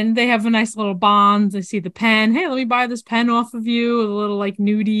 And they have a nice little bond. They see the pen. Hey, let me buy this pen off of you. A little like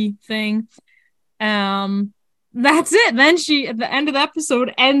nudie thing. That's it. Then she, at the end of the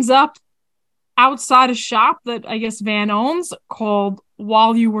episode, ends up outside a shop that I guess Van owns called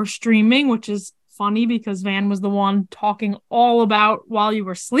While You Were Streaming, which is funny because Van was the one talking all about While You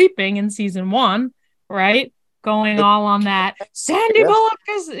Were Sleeping in season 1, right? Going all on that Sandy Bullock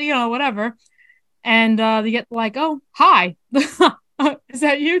is, whatever. And they get like, oh, hi. Is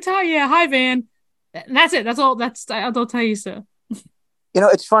that you, Ty? Yeah, hi, Van. And that's it. That's all. I'll tell you so.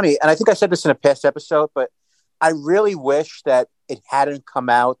 It's funny, and I think I said this in a past episode, but I really wish that it hadn't come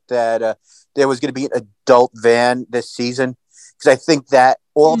out that there was going to be an adult Van this season, because I think that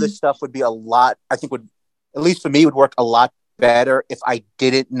all this stuff would be a lot. I think would, at least for me, would work a lot better if I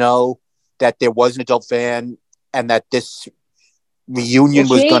didn't know that there was an adult Van and that this reunion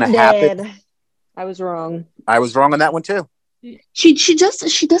was going to happen. I was wrong. I was wrong on that one too. She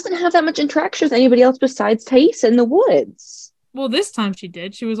doesn't have that much interaction with anybody else besides Thaisa in the woods. Well, this time she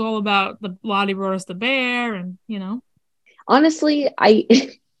did. She was all about the Lottie brought us the bear, and Honestly,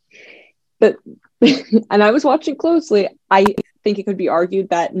 but and I was watching closely. I think it could be argued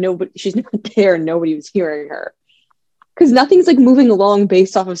that she's not there and nobody was hearing her, because nothing's like moving along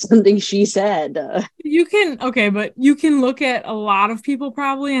based off of something she said. But you can look at a lot of people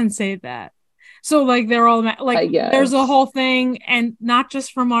probably and say that. So like they're all like, there's a whole thing, and not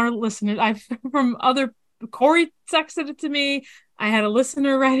just from our listeners. From other. Corey texted it to me. I had a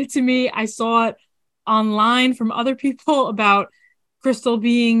listener write it to me. I saw it online from other people about Crystal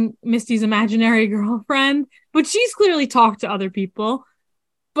being Misty's imaginary girlfriend, but she's clearly talked to other people.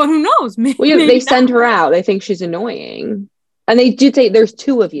 But who knows? Maybe they send her out. They think she's annoying, and they did say there's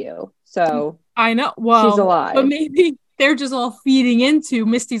 2 of you. So I know. Well, she's alive, but maybe they're just all feeding into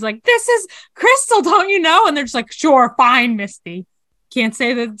Misty's. Like, this is Crystal, don't you know? And they're just like, sure, fine, Misty. Can't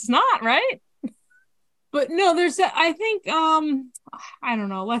say that it's not, right? But no, I think, I don't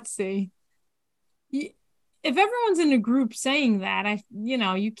know. Let's see. If everyone's in a group saying that,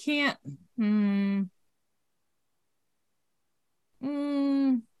 you can't. I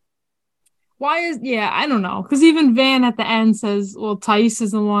don't know. Because even Van at the end says, well, Thais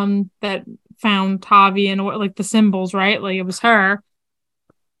is the one that found Tavi and like the symbols, right? Like it was her.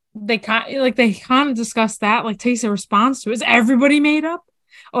 They kind of discussed that. Like Thaisa responds to, is everybody made up?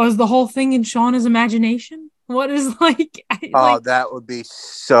 Or is the whole thing in Shauna's imagination? What is that would be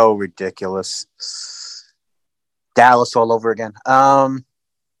so ridiculous. Dallas all over again.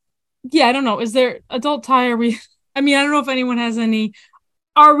 Yeah, I don't know. Is there adult Ty? I don't know if anyone has any.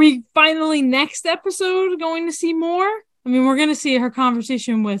 Are we finally next episode going to see more? I mean, we're going to see her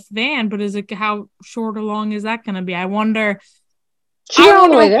conversation with Van, but how short or long is that going to be? I wonder. She's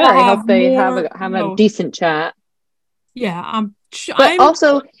all the way there. I hope they have a decent chat. Yeah, but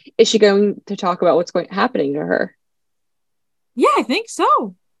also, is she going to talk about what's happening to her? Yeah, I think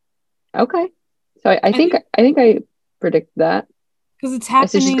so. Okay, so I think I predict that because it's happening.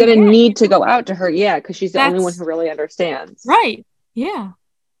 So she's going to need to go out to her, because she's the only one who really understands. Right? Yeah.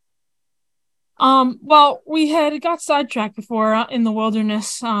 Well, we had got sidetracked before in the wilderness.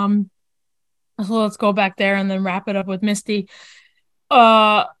 So let's go back there and then wrap it up with Misty.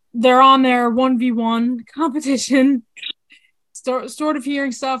 They're on their 1v1 competition. Sort of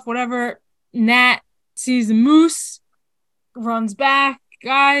hearing stuff, whatever. Nat sees a moose, runs back.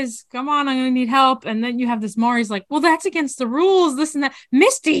 Guys, come on, I'm gonna need help. And then you have this Mari's like, well, that's against the rules, this and that.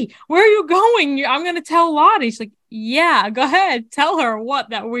 Misty, where are you going? I'm gonna tell Lottie. She's like, yeah, go ahead, tell her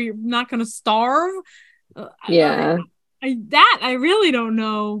that we're not gonna starve. Yeah. I really don't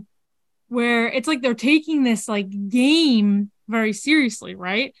know, where it's like they're taking this like game very seriously,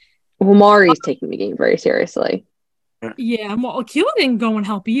 right? Well, Maury's taking the game very seriously. Yeah, well, Akila didn't go and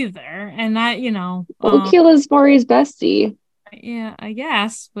help either, and that, Well, Keela's Maury's bestie. yeah, I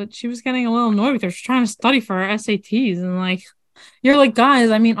guess, but she was getting a little annoyed with her. She's trying to study for her SATs, and like, you're like,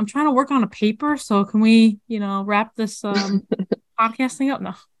 guys, I mean, I'm trying to work on a paper, so can we, wrap this podcast thing up?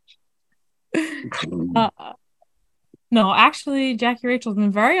 No. Uh, no, actually, Jackie Rachel's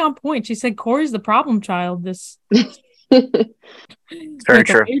been very on point. She said Corey's the problem child. This Very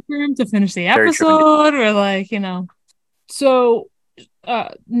true. Wait for him to finish the episode, or like, So,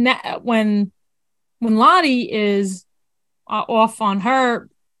 when Lottie is off on her,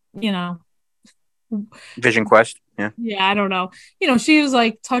 Vision quest. Yeah, I don't know. She was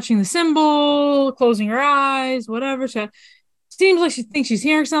like touching the symbol, closing her eyes, whatever. She seems like she thinks she's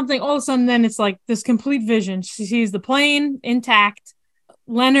hearing something. All of a sudden, then it's like this complete vision. She sees the plane intact,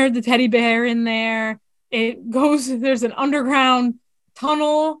 Leonard, the teddy bear, in there. There's an underground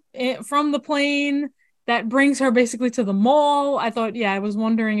tunnel from the plane that brings her basically to the mall. I was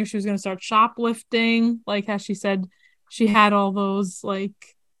wondering if she was going to start shoplifting, like how she said she had all those like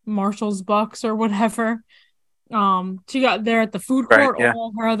Marshall's bucks or whatever. She got there at the food court. Right, yeah.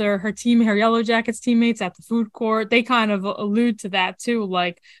 All her Yellowjackets teammates at the food court, they kind of allude to that too.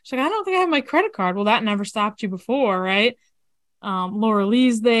 Like, she's like, I don't think I have my credit card. Well, that never stopped you before, right? Laura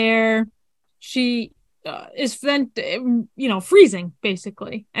Lee's there. She is freezing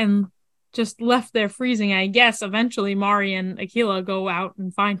basically, and just left there freezing. I guess eventually Mari and Akila go out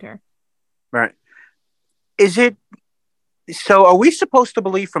and find her. Right. Is it so? Are we supposed to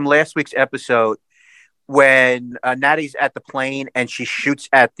believe from last week's episode when Natty's at the plane and she shoots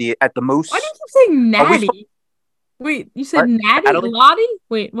at the moose? Why did you say Natty? Wait, you said Natty? Natalie? Lottie?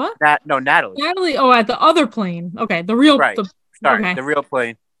 Wait, what? No, Natalie. Natalie. Oh, at the other plane. Okay, the real. Right. The real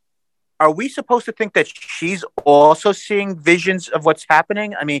plane. Are we supposed to think that she's also seeing visions of what's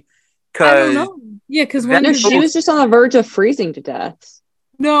happening? I mean, because I don't know. Yeah, because she was just on the verge of freezing to death.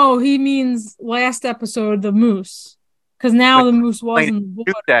 No, he means last episode the moose, because now the moose wasn't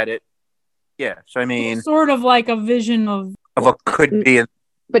at it. Yeah, so I mean, sort of like a vision of what could be.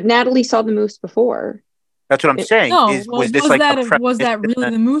 But Natalie saw the moose before. That's what I'm saying. No, was that really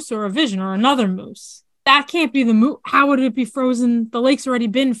the moose or a vision or another moose? That can't be the moose. How would it be frozen? The lake's already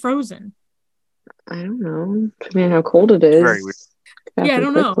been frozen. I don't know. I mean, how cold it is. Very weird. Yeah, I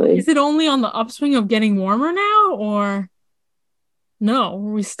don't know. Is it only on the upswing of getting warmer now, or no? Are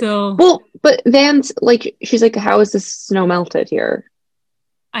we still? Well, but Van's like, she's like, how is this snow melted here?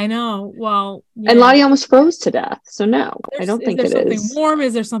 I know. Well, yeah. And Lottie almost froze to death. So no, I don't think it is. Is there something warm?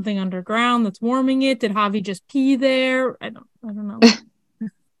 Is there something underground that's warming it? Did Javi just pee there? I don't know.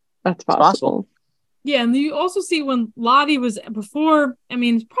 That's possible. Yeah, and you also see when Lottie was before. I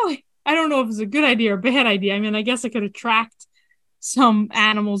mean, probably, I don't know if it's a good idea or a bad idea. I mean, I guess it could attract some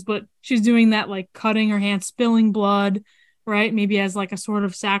animals, but she's doing that, like cutting her hand, spilling blood, right? Maybe as like a sort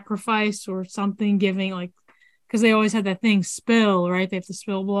of sacrifice or something, giving like, because they always had that thing spill, right? They have to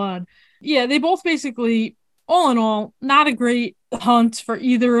spill blood. Yeah, they both basically, all in all, not a great hunt for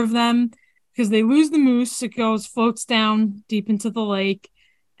either of them, because they lose the moose. It floats down deep into the lake.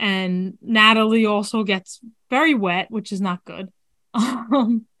 And Natalie also gets very wet, which is not good.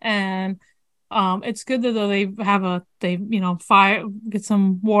 It's good that they fire, get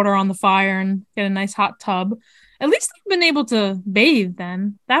some water on the fire and get a nice hot tub. At least they've been able to bathe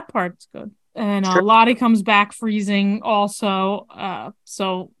then. That part's good. And Sure. Lottie comes back freezing also.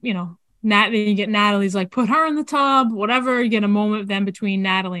 So, you get Natalie's like, put her in the tub, whatever. You get a moment then between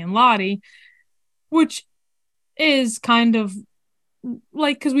Natalie and Lottie, which is kind of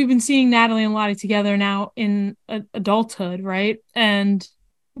like, because we've been seeing Natalie and Lottie together now in adulthood, right? And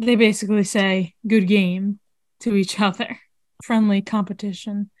they basically say good game to each other, friendly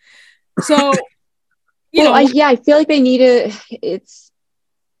competition. So I feel like they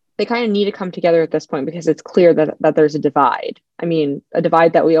kind of need to come together at this point, because it's clear that there's a divide. I mean, a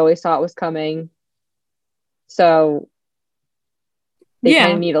divide that we always thought was coming. So they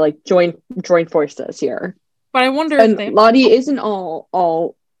kind of need to like join forces here. But I wonder if Lottie isn't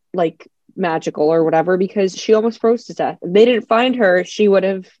all like magical or whatever, because she almost froze to death. If they didn't find her, she would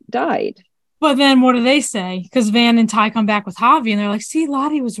have died. But then what do they say? Because Van and Ty come back with Javi and they're like, see,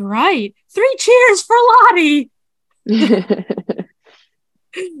 Lottie was right. 3 cheers for Lottie.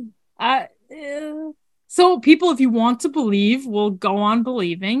 So people, if you want to believe, will go on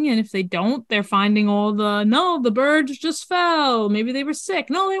believing. And if they don't, they're finding the birds just fell. Maybe they were sick.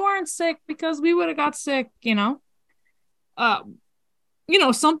 No, they weren't sick, because we would have got sick,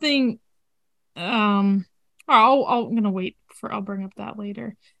 something. I'm going to wait I'll bring up that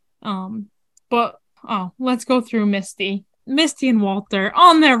later. Let's go through Misty. Misty and Walter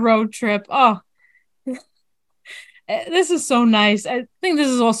on their road trip. Oh, this is so nice. I think this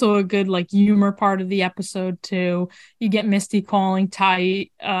is also a good like humor part of the episode too. You get Misty calling Ty,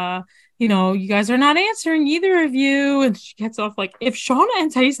 you guys are not answering, either of you, and she gets off like, if Shauna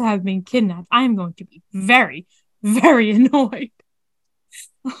and Thaisa have been kidnapped, I am going to be very, very annoyed.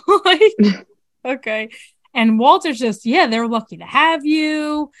 Like, okay. And Walter's just, yeah, they're lucky to have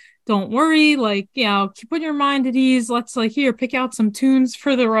you. Don't worry, like, put your mind at ease. Let's like, here, pick out some tunes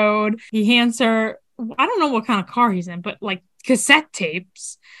for the road. He hands her, I don't know what kind of car he's in, but like cassette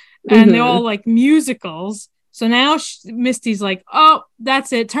tapes, and they're all like musicals. So now Misty's like, oh,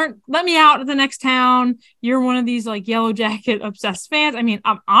 that's it. Let me out of the next town. You're one of these like Yellow Jacket obsessed fans. I mean,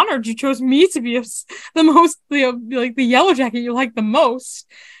 I'm honored you chose me to be the Yellow Jacket you like the most.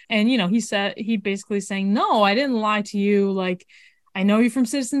 And, he basically saying, no, I didn't lie to you. Like, I know you from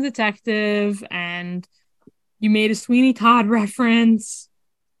Citizen Detective, and you made a Sweeney Todd reference.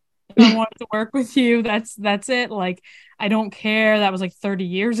 If I wanted to work with you, that's it. Like, I don't care. That was like 30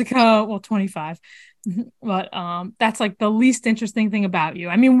 years ago. Well, 25. But that's like the least interesting thing about you.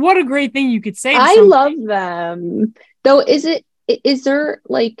 I mean, what a great thing you could say to somebody. Love them. Though, isn't there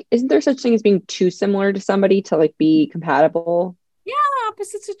such thing as being too similar to somebody to like be compatible? Yeah,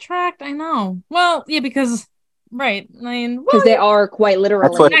 opposites attract. I know. Well, yeah, because right. I mean, because they are quite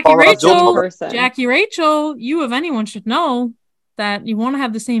literally Jackie Rachel, you of anyone should know that you want to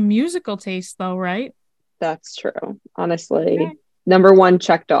have the same musical taste, though, right? That's true. Honestly, okay. Number one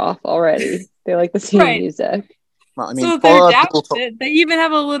checked off already. They like the same music. Well, I mean, so they're down with it. They even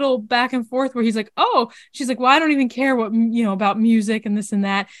have a little back and forth where he's like, "Oh," she's like, "Well, I don't even care what about music and this and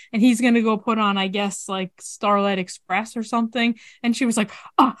that," and he's gonna go put on, I guess, like Starlight Express or something, and she was like,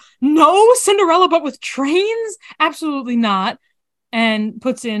 "No, Cinderella, but with trains? Absolutely not," and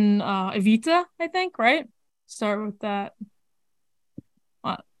puts in Evita, I think, right? Start with that.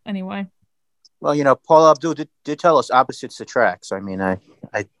 Anyway. Well, Paul Abdul did tell us opposites attract. So, I mean, I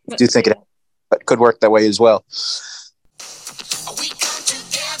do think it could work that way as well.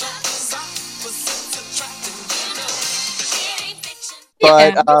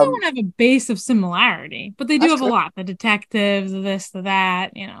 Yeah, they don't have a base of similarity, but they do have a lot. The detectives, this, the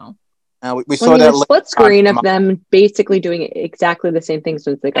that, we saw that split screen of them basically doing exactly the same things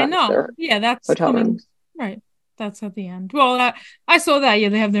since they got I know. Yeah, that's hotel rooms. Right. That's at the end. Well, I saw that. Yeah,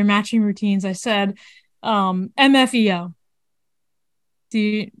 they have their matching routines. I said MFEO.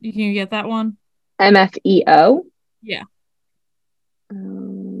 Can you get that one? MFEO? Yeah.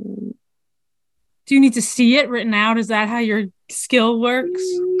 Do you need to see it written out? Is that how your skill works?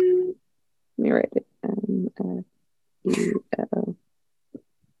 Let me write it. MFEO.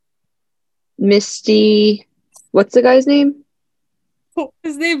 Misty. What's the guy's name?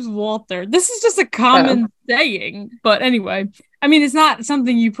 His name's Walter. This is just a common saying, but anyway, I mean, it's not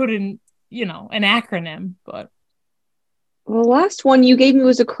something you put in, an acronym, but. Well, the last one you gave me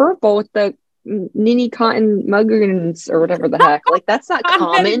was a curveball with the Ninny Cotton Muggins or whatever the heck. Like, that's not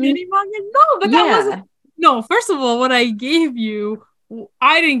common. Ninny Muggins? No, but that wasn't. No, first of all, what I gave you,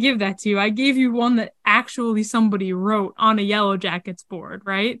 I didn't give that to you. I gave you one that actually somebody wrote on a Yellowjackets board,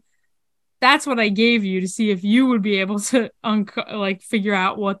 right? That's what I gave you to see if you would be able to figure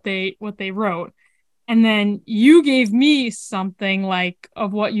out what they wrote. And then you gave me something like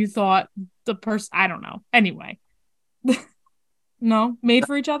of what you thought the person, I don't know. Anyway. No, made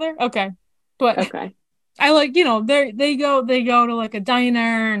for each other? Okay. But okay. I like, they go to like a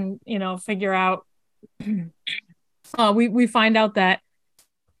diner and, figure out we find out that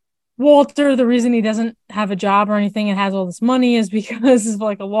Walter, the reason he doesn't have a job or anything and has all this money is because of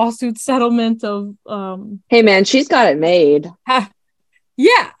like a lawsuit settlement of hey man, she's got it made.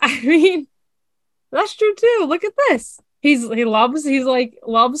 Yeah, I mean that's true too. Look at this. He loves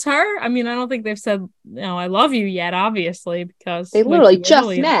her. I mean, I don't think they've said I love you yet, obviously, because they literally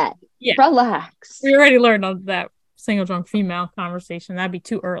just met. Yeah. Relax. We already learned on that single drunk female conversation. That'd be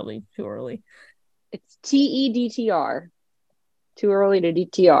too early. It's TEDTR. Too early to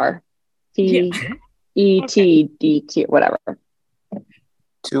DTR. TETDT, whatever.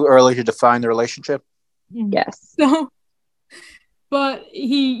 Too early to define the relationship? Yes. So, but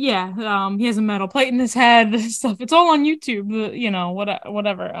he has a metal plate in his head, stuff. It's all on YouTube,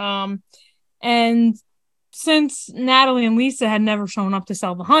 whatever. And since Natalie and Lisa had never shown up to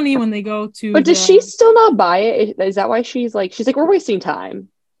sell the honey when they go to But does she still not buy it? Is that why she's like, we're wasting time?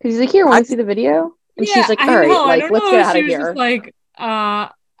 Because he's like, here, want to see the video? And she's like, all right, let's get out of here. Just like,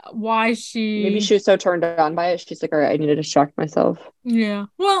 why she... Maybe she was so turned on by it. She's like, all right, I need to distract myself. Yeah.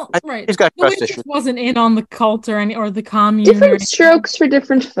 Well, right. He's got trust issues. Wasn't in on the cult or the commune. Different strokes for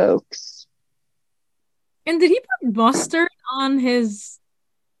different folks. And did he put mustard on his?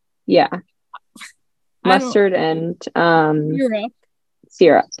 Yeah, I don't. mustard and Europe.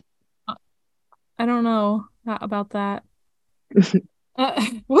 syrup. I don't know about that.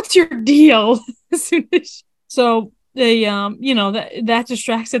 What's your deal? So they that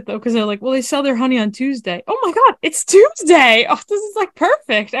distracts it though, because they're like, well, they sell their honey on Tuesday. Oh my god, it's Tuesday. Oh, this is like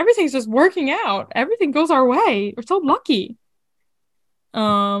perfect. Everything's just working out. Everything goes our way. We're so lucky.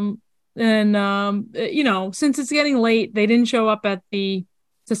 And since it's getting late, they didn't show up to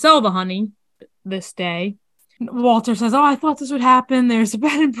sell the honey this day. Walter says, oh, I thought this would happen. There's a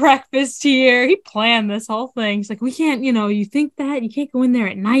bed and breakfast here. He planned this whole thing. He's like, we can't, you think that? You can't go in there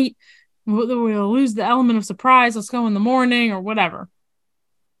at night. We'll lose the element of surprise. Let's go in the morning or whatever.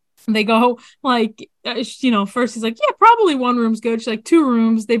 And they go, like, first he's like, yeah, probably one room's good. She's like, two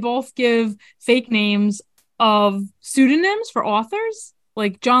rooms. They both give fake names of pseudonyms for authors.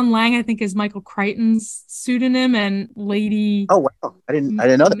 Like John Lang, I think, is Michael Crichton's pseudonym, and Lady. Oh wow, I didn't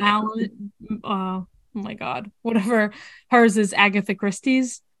know that. Oh my god, whatever hers is, Agatha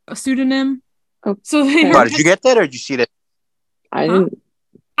Christie's a pseudonym. Oh, so wow, did you get that, or did you see that? I didn't.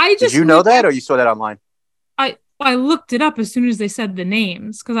 Did you know that, or you saw that online? I looked it up as soon as they said the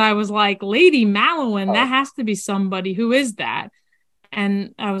names, because I was like, Lady Mallowan, that has to be somebody. Who is that?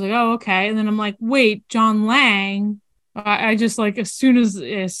 And I was like, oh, okay. And then I'm like, wait, John Lang. I just, like, as soon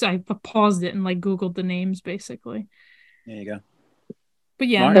as I paused it and like Googled the names, basically. There you go. But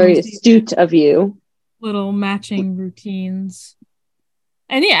yeah, very astute of you. Little matching routines,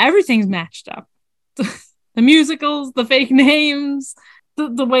 and yeah, everything's matched up. The musicals, the fake names,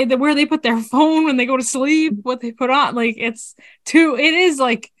 the way that where they put their phone when they go to sleep, what they put on, like it is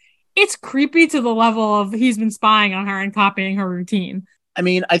like, it's creepy to the level of he's been spying on her and copying her routine. I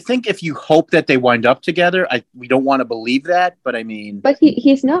mean, I think if you hope that they wind up together, we don't want to believe that, but I mean, but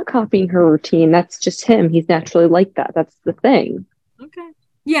he's not copying her routine. That's just him. He's naturally like that. That's the thing. Okay.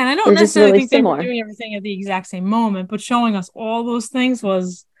 Yeah, and I don't necessarily think they were doing everything at the exact same moment, but showing us all those things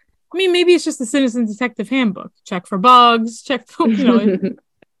was, I mean, maybe it's just the Citizen Detective Handbook. Check for bugs, check for, I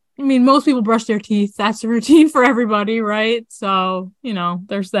mean, most people brush their teeth. That's a routine for everybody, right? So,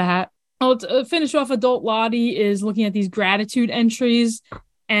 there's that. Oh, to finish off, adult Lottie is looking at these gratitude entries,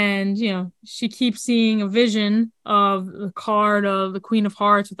 and, she keeps seeing a vision of the card of the Queen of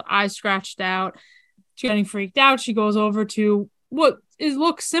Hearts with the eyes scratched out. She's getting freaked out. She goes over to what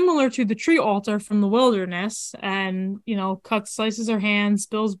looks similar to the tree altar from the wilderness, and slices her hand,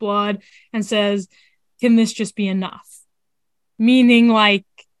 spills blood, and says, can this just be enough? Meaning, like,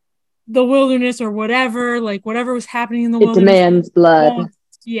 the wilderness or whatever, like whatever was happening in the wilderness, demands blood.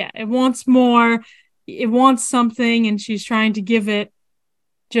 It wants more, it wants something, and she's trying to give it,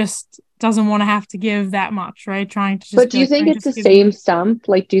 just doesn't want to have to give that much, right? Trying to just. But do you think it's the same stump?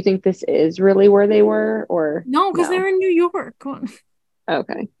 Like, do you think this is really where they were, or no? Because they're in New York.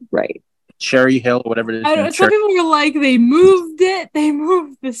 Okay, right. Cherry Hill, whatever it is. Some people were like, they moved it. They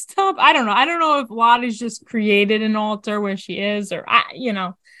moved the stump. I don't know. I don't know if Lottie's just created an altar where she is, or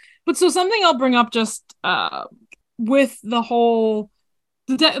But so something I'll bring up just with the whole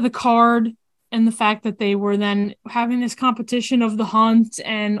the card, and the fact that they were then having this competition of the hunt,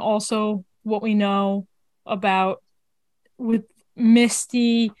 and also what we know about with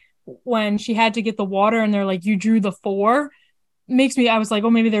Misty when she had to get the water, and they're like, you drew the 4, I was like, oh,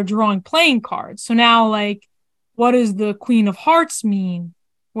 maybe they're drawing playing cards. So now, like, what does the Queen of Hearts mean?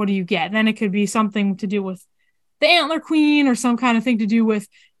 What do you get? Then it could be something to do with the Antler Queen, or some kind of thing to do with,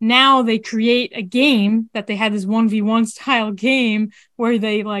 now they create a game that they had this 1v1 style game where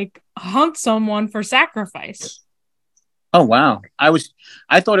they like hunt someone for sacrifice. Oh wow.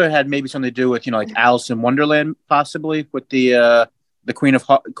 I thought it had maybe something to do with, like Alice in Wonderland, possibly, with the Queen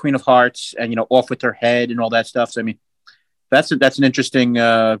of Hearts, and off with her head and all that stuff. So I mean, that's an interesting,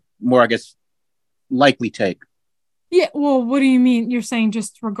 more, I guess, likely take. Yeah, well, what do you mean? You're saying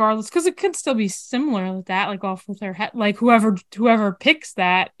just regardless, because it could still be similar with that, like off with her head, like whoever picks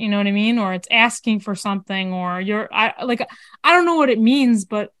that, you know what I mean? Or it's asking for something, or I don't know what it means,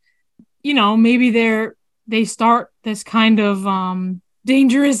 but maybe they start this kind of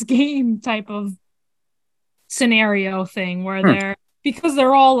dangerous game type of scenario thing where because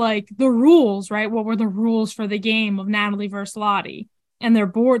they're all like, the rules, right? What were the rules for the game of Natalie versus Lottie? And they're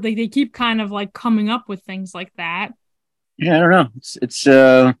bored. They keep kind of like coming up with things like that. Yeah, I don't know. It's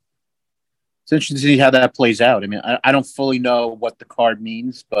interesting to see how that plays out. I mean, I don't fully know what the card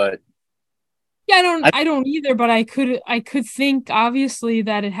means, but yeah, I don't either. But I could think, obviously,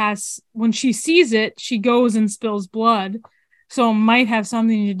 that it has, when she sees it, she goes and spills blood, so it might have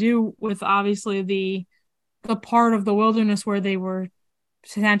something to do with, obviously, the part of the wilderness where they were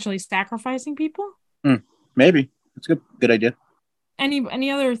potentially sacrificing people. maybe. That's a good idea.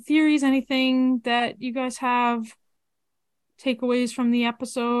 Any other theories? Anything that you guys have takeaways from the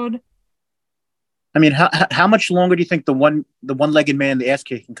episode? I mean, how much longer do you think the one-legged man in the ass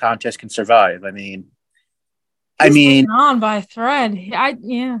kicking contest can survive? He's hanging on by a thread.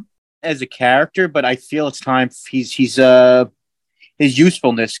 Yeah. As a character, but I feel it's time. His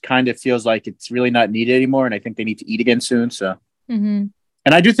usefulness kind of feels like it's really not needed anymore, and I think they need to eat again soon. So, mm-hmm.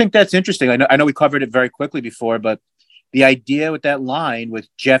 And I do think that's interesting. I know we covered it very quickly before, but the idea with that line with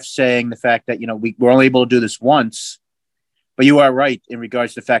Jeff saying the fact that we're only able to do this once, but you are right in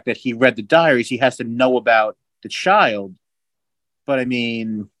regards to the fact that he read the diaries. He has to know about the child, but I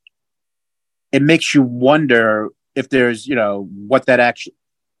mean, it makes you wonder if there's what that actually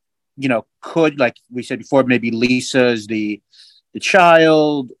could, like we said before, maybe Lisa's the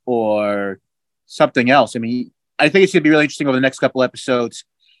child or something else. I mean, I think it's going to be really interesting over the next couple episodes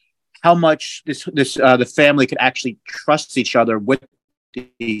how much the family could actually trust each other with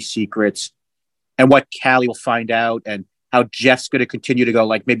these secrets, and what Callie will find out, and how Jeff's going to continue to go,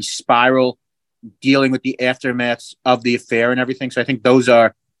 like maybe spiral, dealing with the aftermaths of the affair and everything. So I think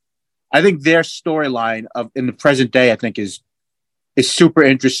their storyline in the present day, I think is super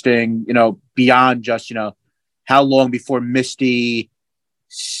interesting, beyond just, how long before Misty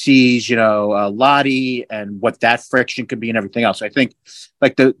sees, Lottie, and what that friction could be and everything else. I think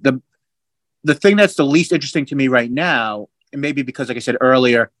like the thing that's the least interesting to me right now, and maybe because, like I said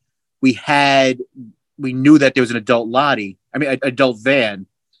earlier, we knew that there was an adult Van.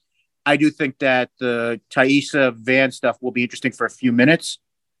 I do think that the Taissa Van stuff will be interesting for a few minutes,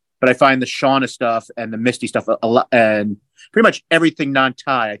 but I find the Shauna stuff and the Misty stuff a lot, and pretty much everything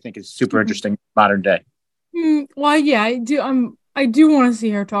non-Ty, I think, is super interesting modern day. Well, yeah, I do. I do want to see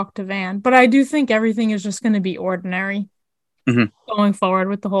her talk to Van, but I do think everything is just going to be ordinary going forward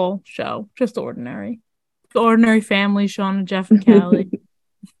with the whole show. Just ordinary. The ordinary family, Shauna, Jeff, and Callie.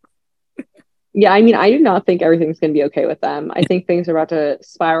 Yeah, I mean, I do not think everything's going to be okay with them. I think things are about to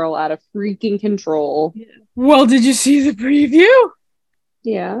spiral out of freaking control. Yeah. Well, did you see the preview?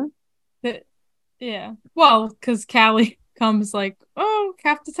 Yeah. Yeah. Well, because Callie comes like, oh,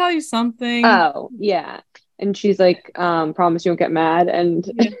 have to tell you something. Oh, yeah. And she's like, promise you won't get mad. And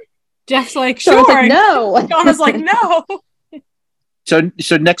Jeff's like, sure. Like, no. Shauna's like, no.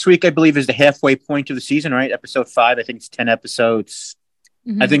 So next week, I believe, is the halfway point of the season, right? Episode 5. I think it's 10 episodes.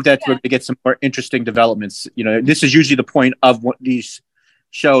 Mm-hmm. I think that's where we get some more interesting developments. This is usually the point of these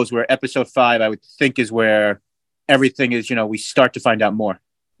shows where episode 5, I would think, is where everything is, we start to find out more.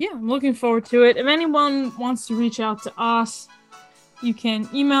 Yeah, I'm looking forward to it. If anyone wants to reach out to us, you can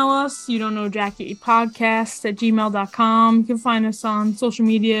email us, youdon'tknow.Jackie@gmail.com. You can find us on social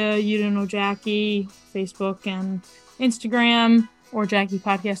media, You Don't Know Jackie, Facebook and Instagram, or Jackie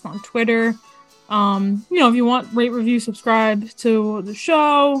Podcast on Twitter. If you want, rate, review, subscribe to the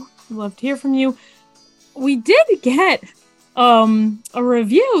show. We'd love to hear from you. We did get a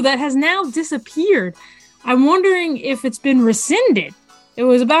review that has now disappeared. I'm wondering if it's been rescinded. It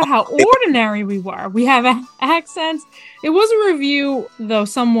was about how ordinary we were. We have accents. It was a review, though,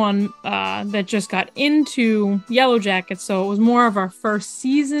 someone that just got into Yellowjackets, so it was more of our first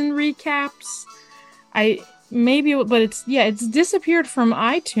season recaps. But it's disappeared from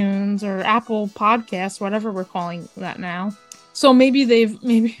iTunes or Apple Podcasts, whatever we're calling that now. So maybe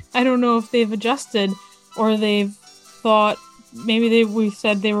I don't know if they've adjusted, or they've thought we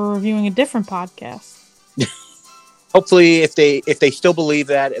said they were reviewing a different podcast. Hopefully, if they still believe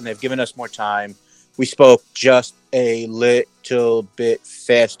that and they've given us more time, we spoke just a little bit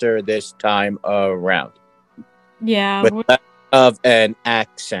faster this time around. Yeah, with less of an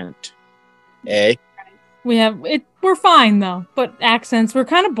accent, eh? We're fine though, but accents were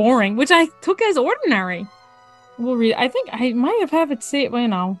kind of boring, which I took as ordinary. We'll read. I think I might have it say.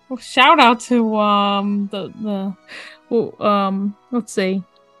 Shout out to let's see.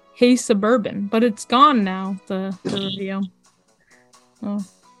 Hey Suburban, but it's gone now, the review. Oh.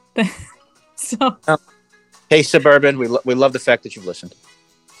 Hey Suburban, we love the fact that you've listened.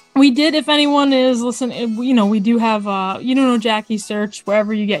 We did, if anyone is listening, we do have You Don't Know Jackie search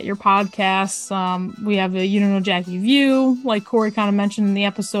wherever you get your podcasts. We have a You Don't Know Jackie View, like Corey kind of mentioned in the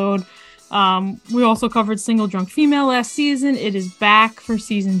episode. We also covered Single Drunk Female last season. It is back for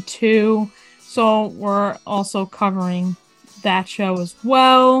season 2. So we're also covering that show as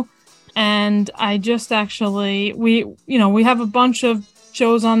well. And I just actually, we have a bunch of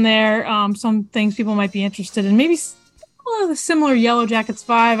shows on there. Some things people might be interested in. Maybe the similar Yellowjackets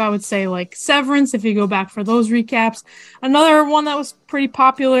 5, I would say, like Severance, if you go back for those recaps. Another one that was pretty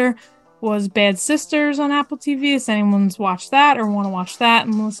popular was Bad Sisters on Apple TV. If anyone's watched that or want to watch that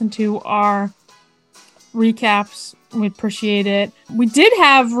and listen to our recaps. We appreciate it. We did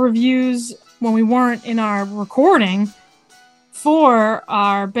have reviews when we weren't in our recording for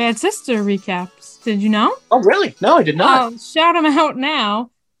our Bad Sister recaps. Did you know? Oh, really? No, I did not. Shout them out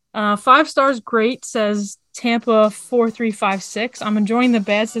now. 5 stars great, says Tampa 4356. I'm enjoying the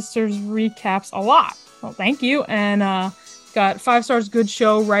Bad Sisters recaps a lot. Well, thank you. And got 5 stars good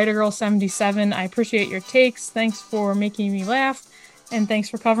show, Writer Girl 77. I appreciate your takes. Thanks for making me laugh. And thanks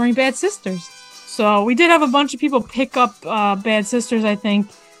for covering Bad Sisters. So we did have a bunch of people pick up Bad Sisters, I think,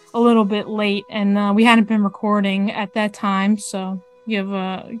 a little bit late. And we hadn't been recording at that time. So give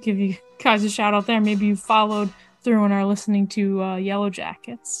you guys a shout out there. Maybe you followed through and are listening to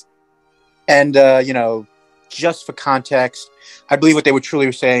Yellowjackets. And, just for context, I believe what they were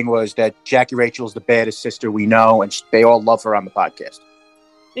truly saying was that Jackie Rachel is the baddest sister we know, and they all love her on the podcast.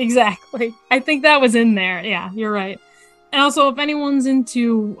 Exactly. I think that was in there. Yeah, you're right. And also, if anyone's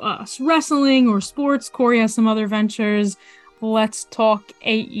into wrestling or sports, Corey has some other ventures. Let's talk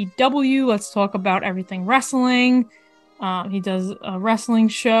AEW. Let's talk about everything wrestling. He does a wrestling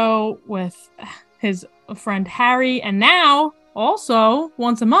show with his friend Harry. And now, also,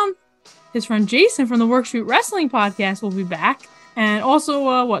 once a month, his friend Jason from the Workshoot Wrestling podcast will be back. And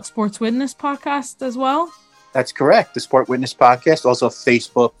also, Sports Witness podcast as well? That's correct. The Sport Witness podcast, also a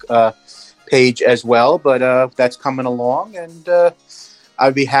Facebook page as well. But that's coming along. And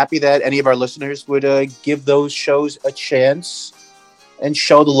I'd be happy that any of our listeners would give those shows a chance and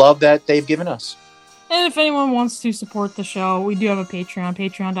show the love that they've given us. And if anyone wants to support the show, we do have a Patreon,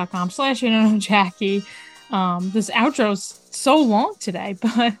 patreon.com/Jackie. This outro's so long today,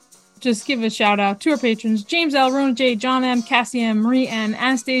 but just give a shout out to our patrons: James L, Rona J, John M, Cassie M, Marie N,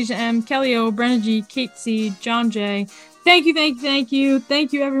 Anastasia M, Kelly O, Brenna G, Kate C, John J. Thank you.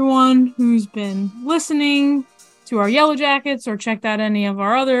 Thank you everyone who's been listening to our Yellowjackets or checked out any of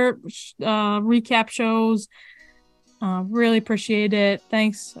our other recap shows. Really appreciate it.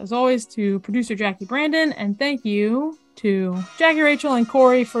 Thanks, as always, to producer Jackie Brandon, and thank you to Jackie Rachel and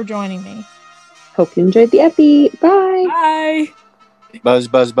Corey for joining me. Hope you enjoyed the epi. Bye. Bye. Buzz,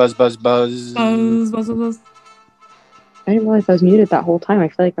 buzz, buzz, buzz, buzz. Buzz, buzz, buzz. I didn't realize I was muted that whole time. I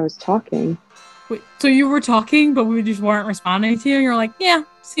feel like I was talking. Wait, so you were talking, but we just weren't responding to you? And you're like, yeah,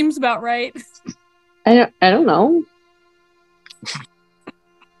 seems about right. I don't know.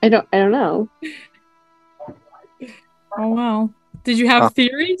 I don't know. Oh, well. Did you have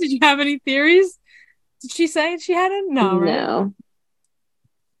theories? Did you have any theories? Did she say she had it? No, right? No.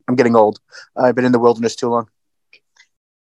 I'm getting old. I've been in the wilderness too long.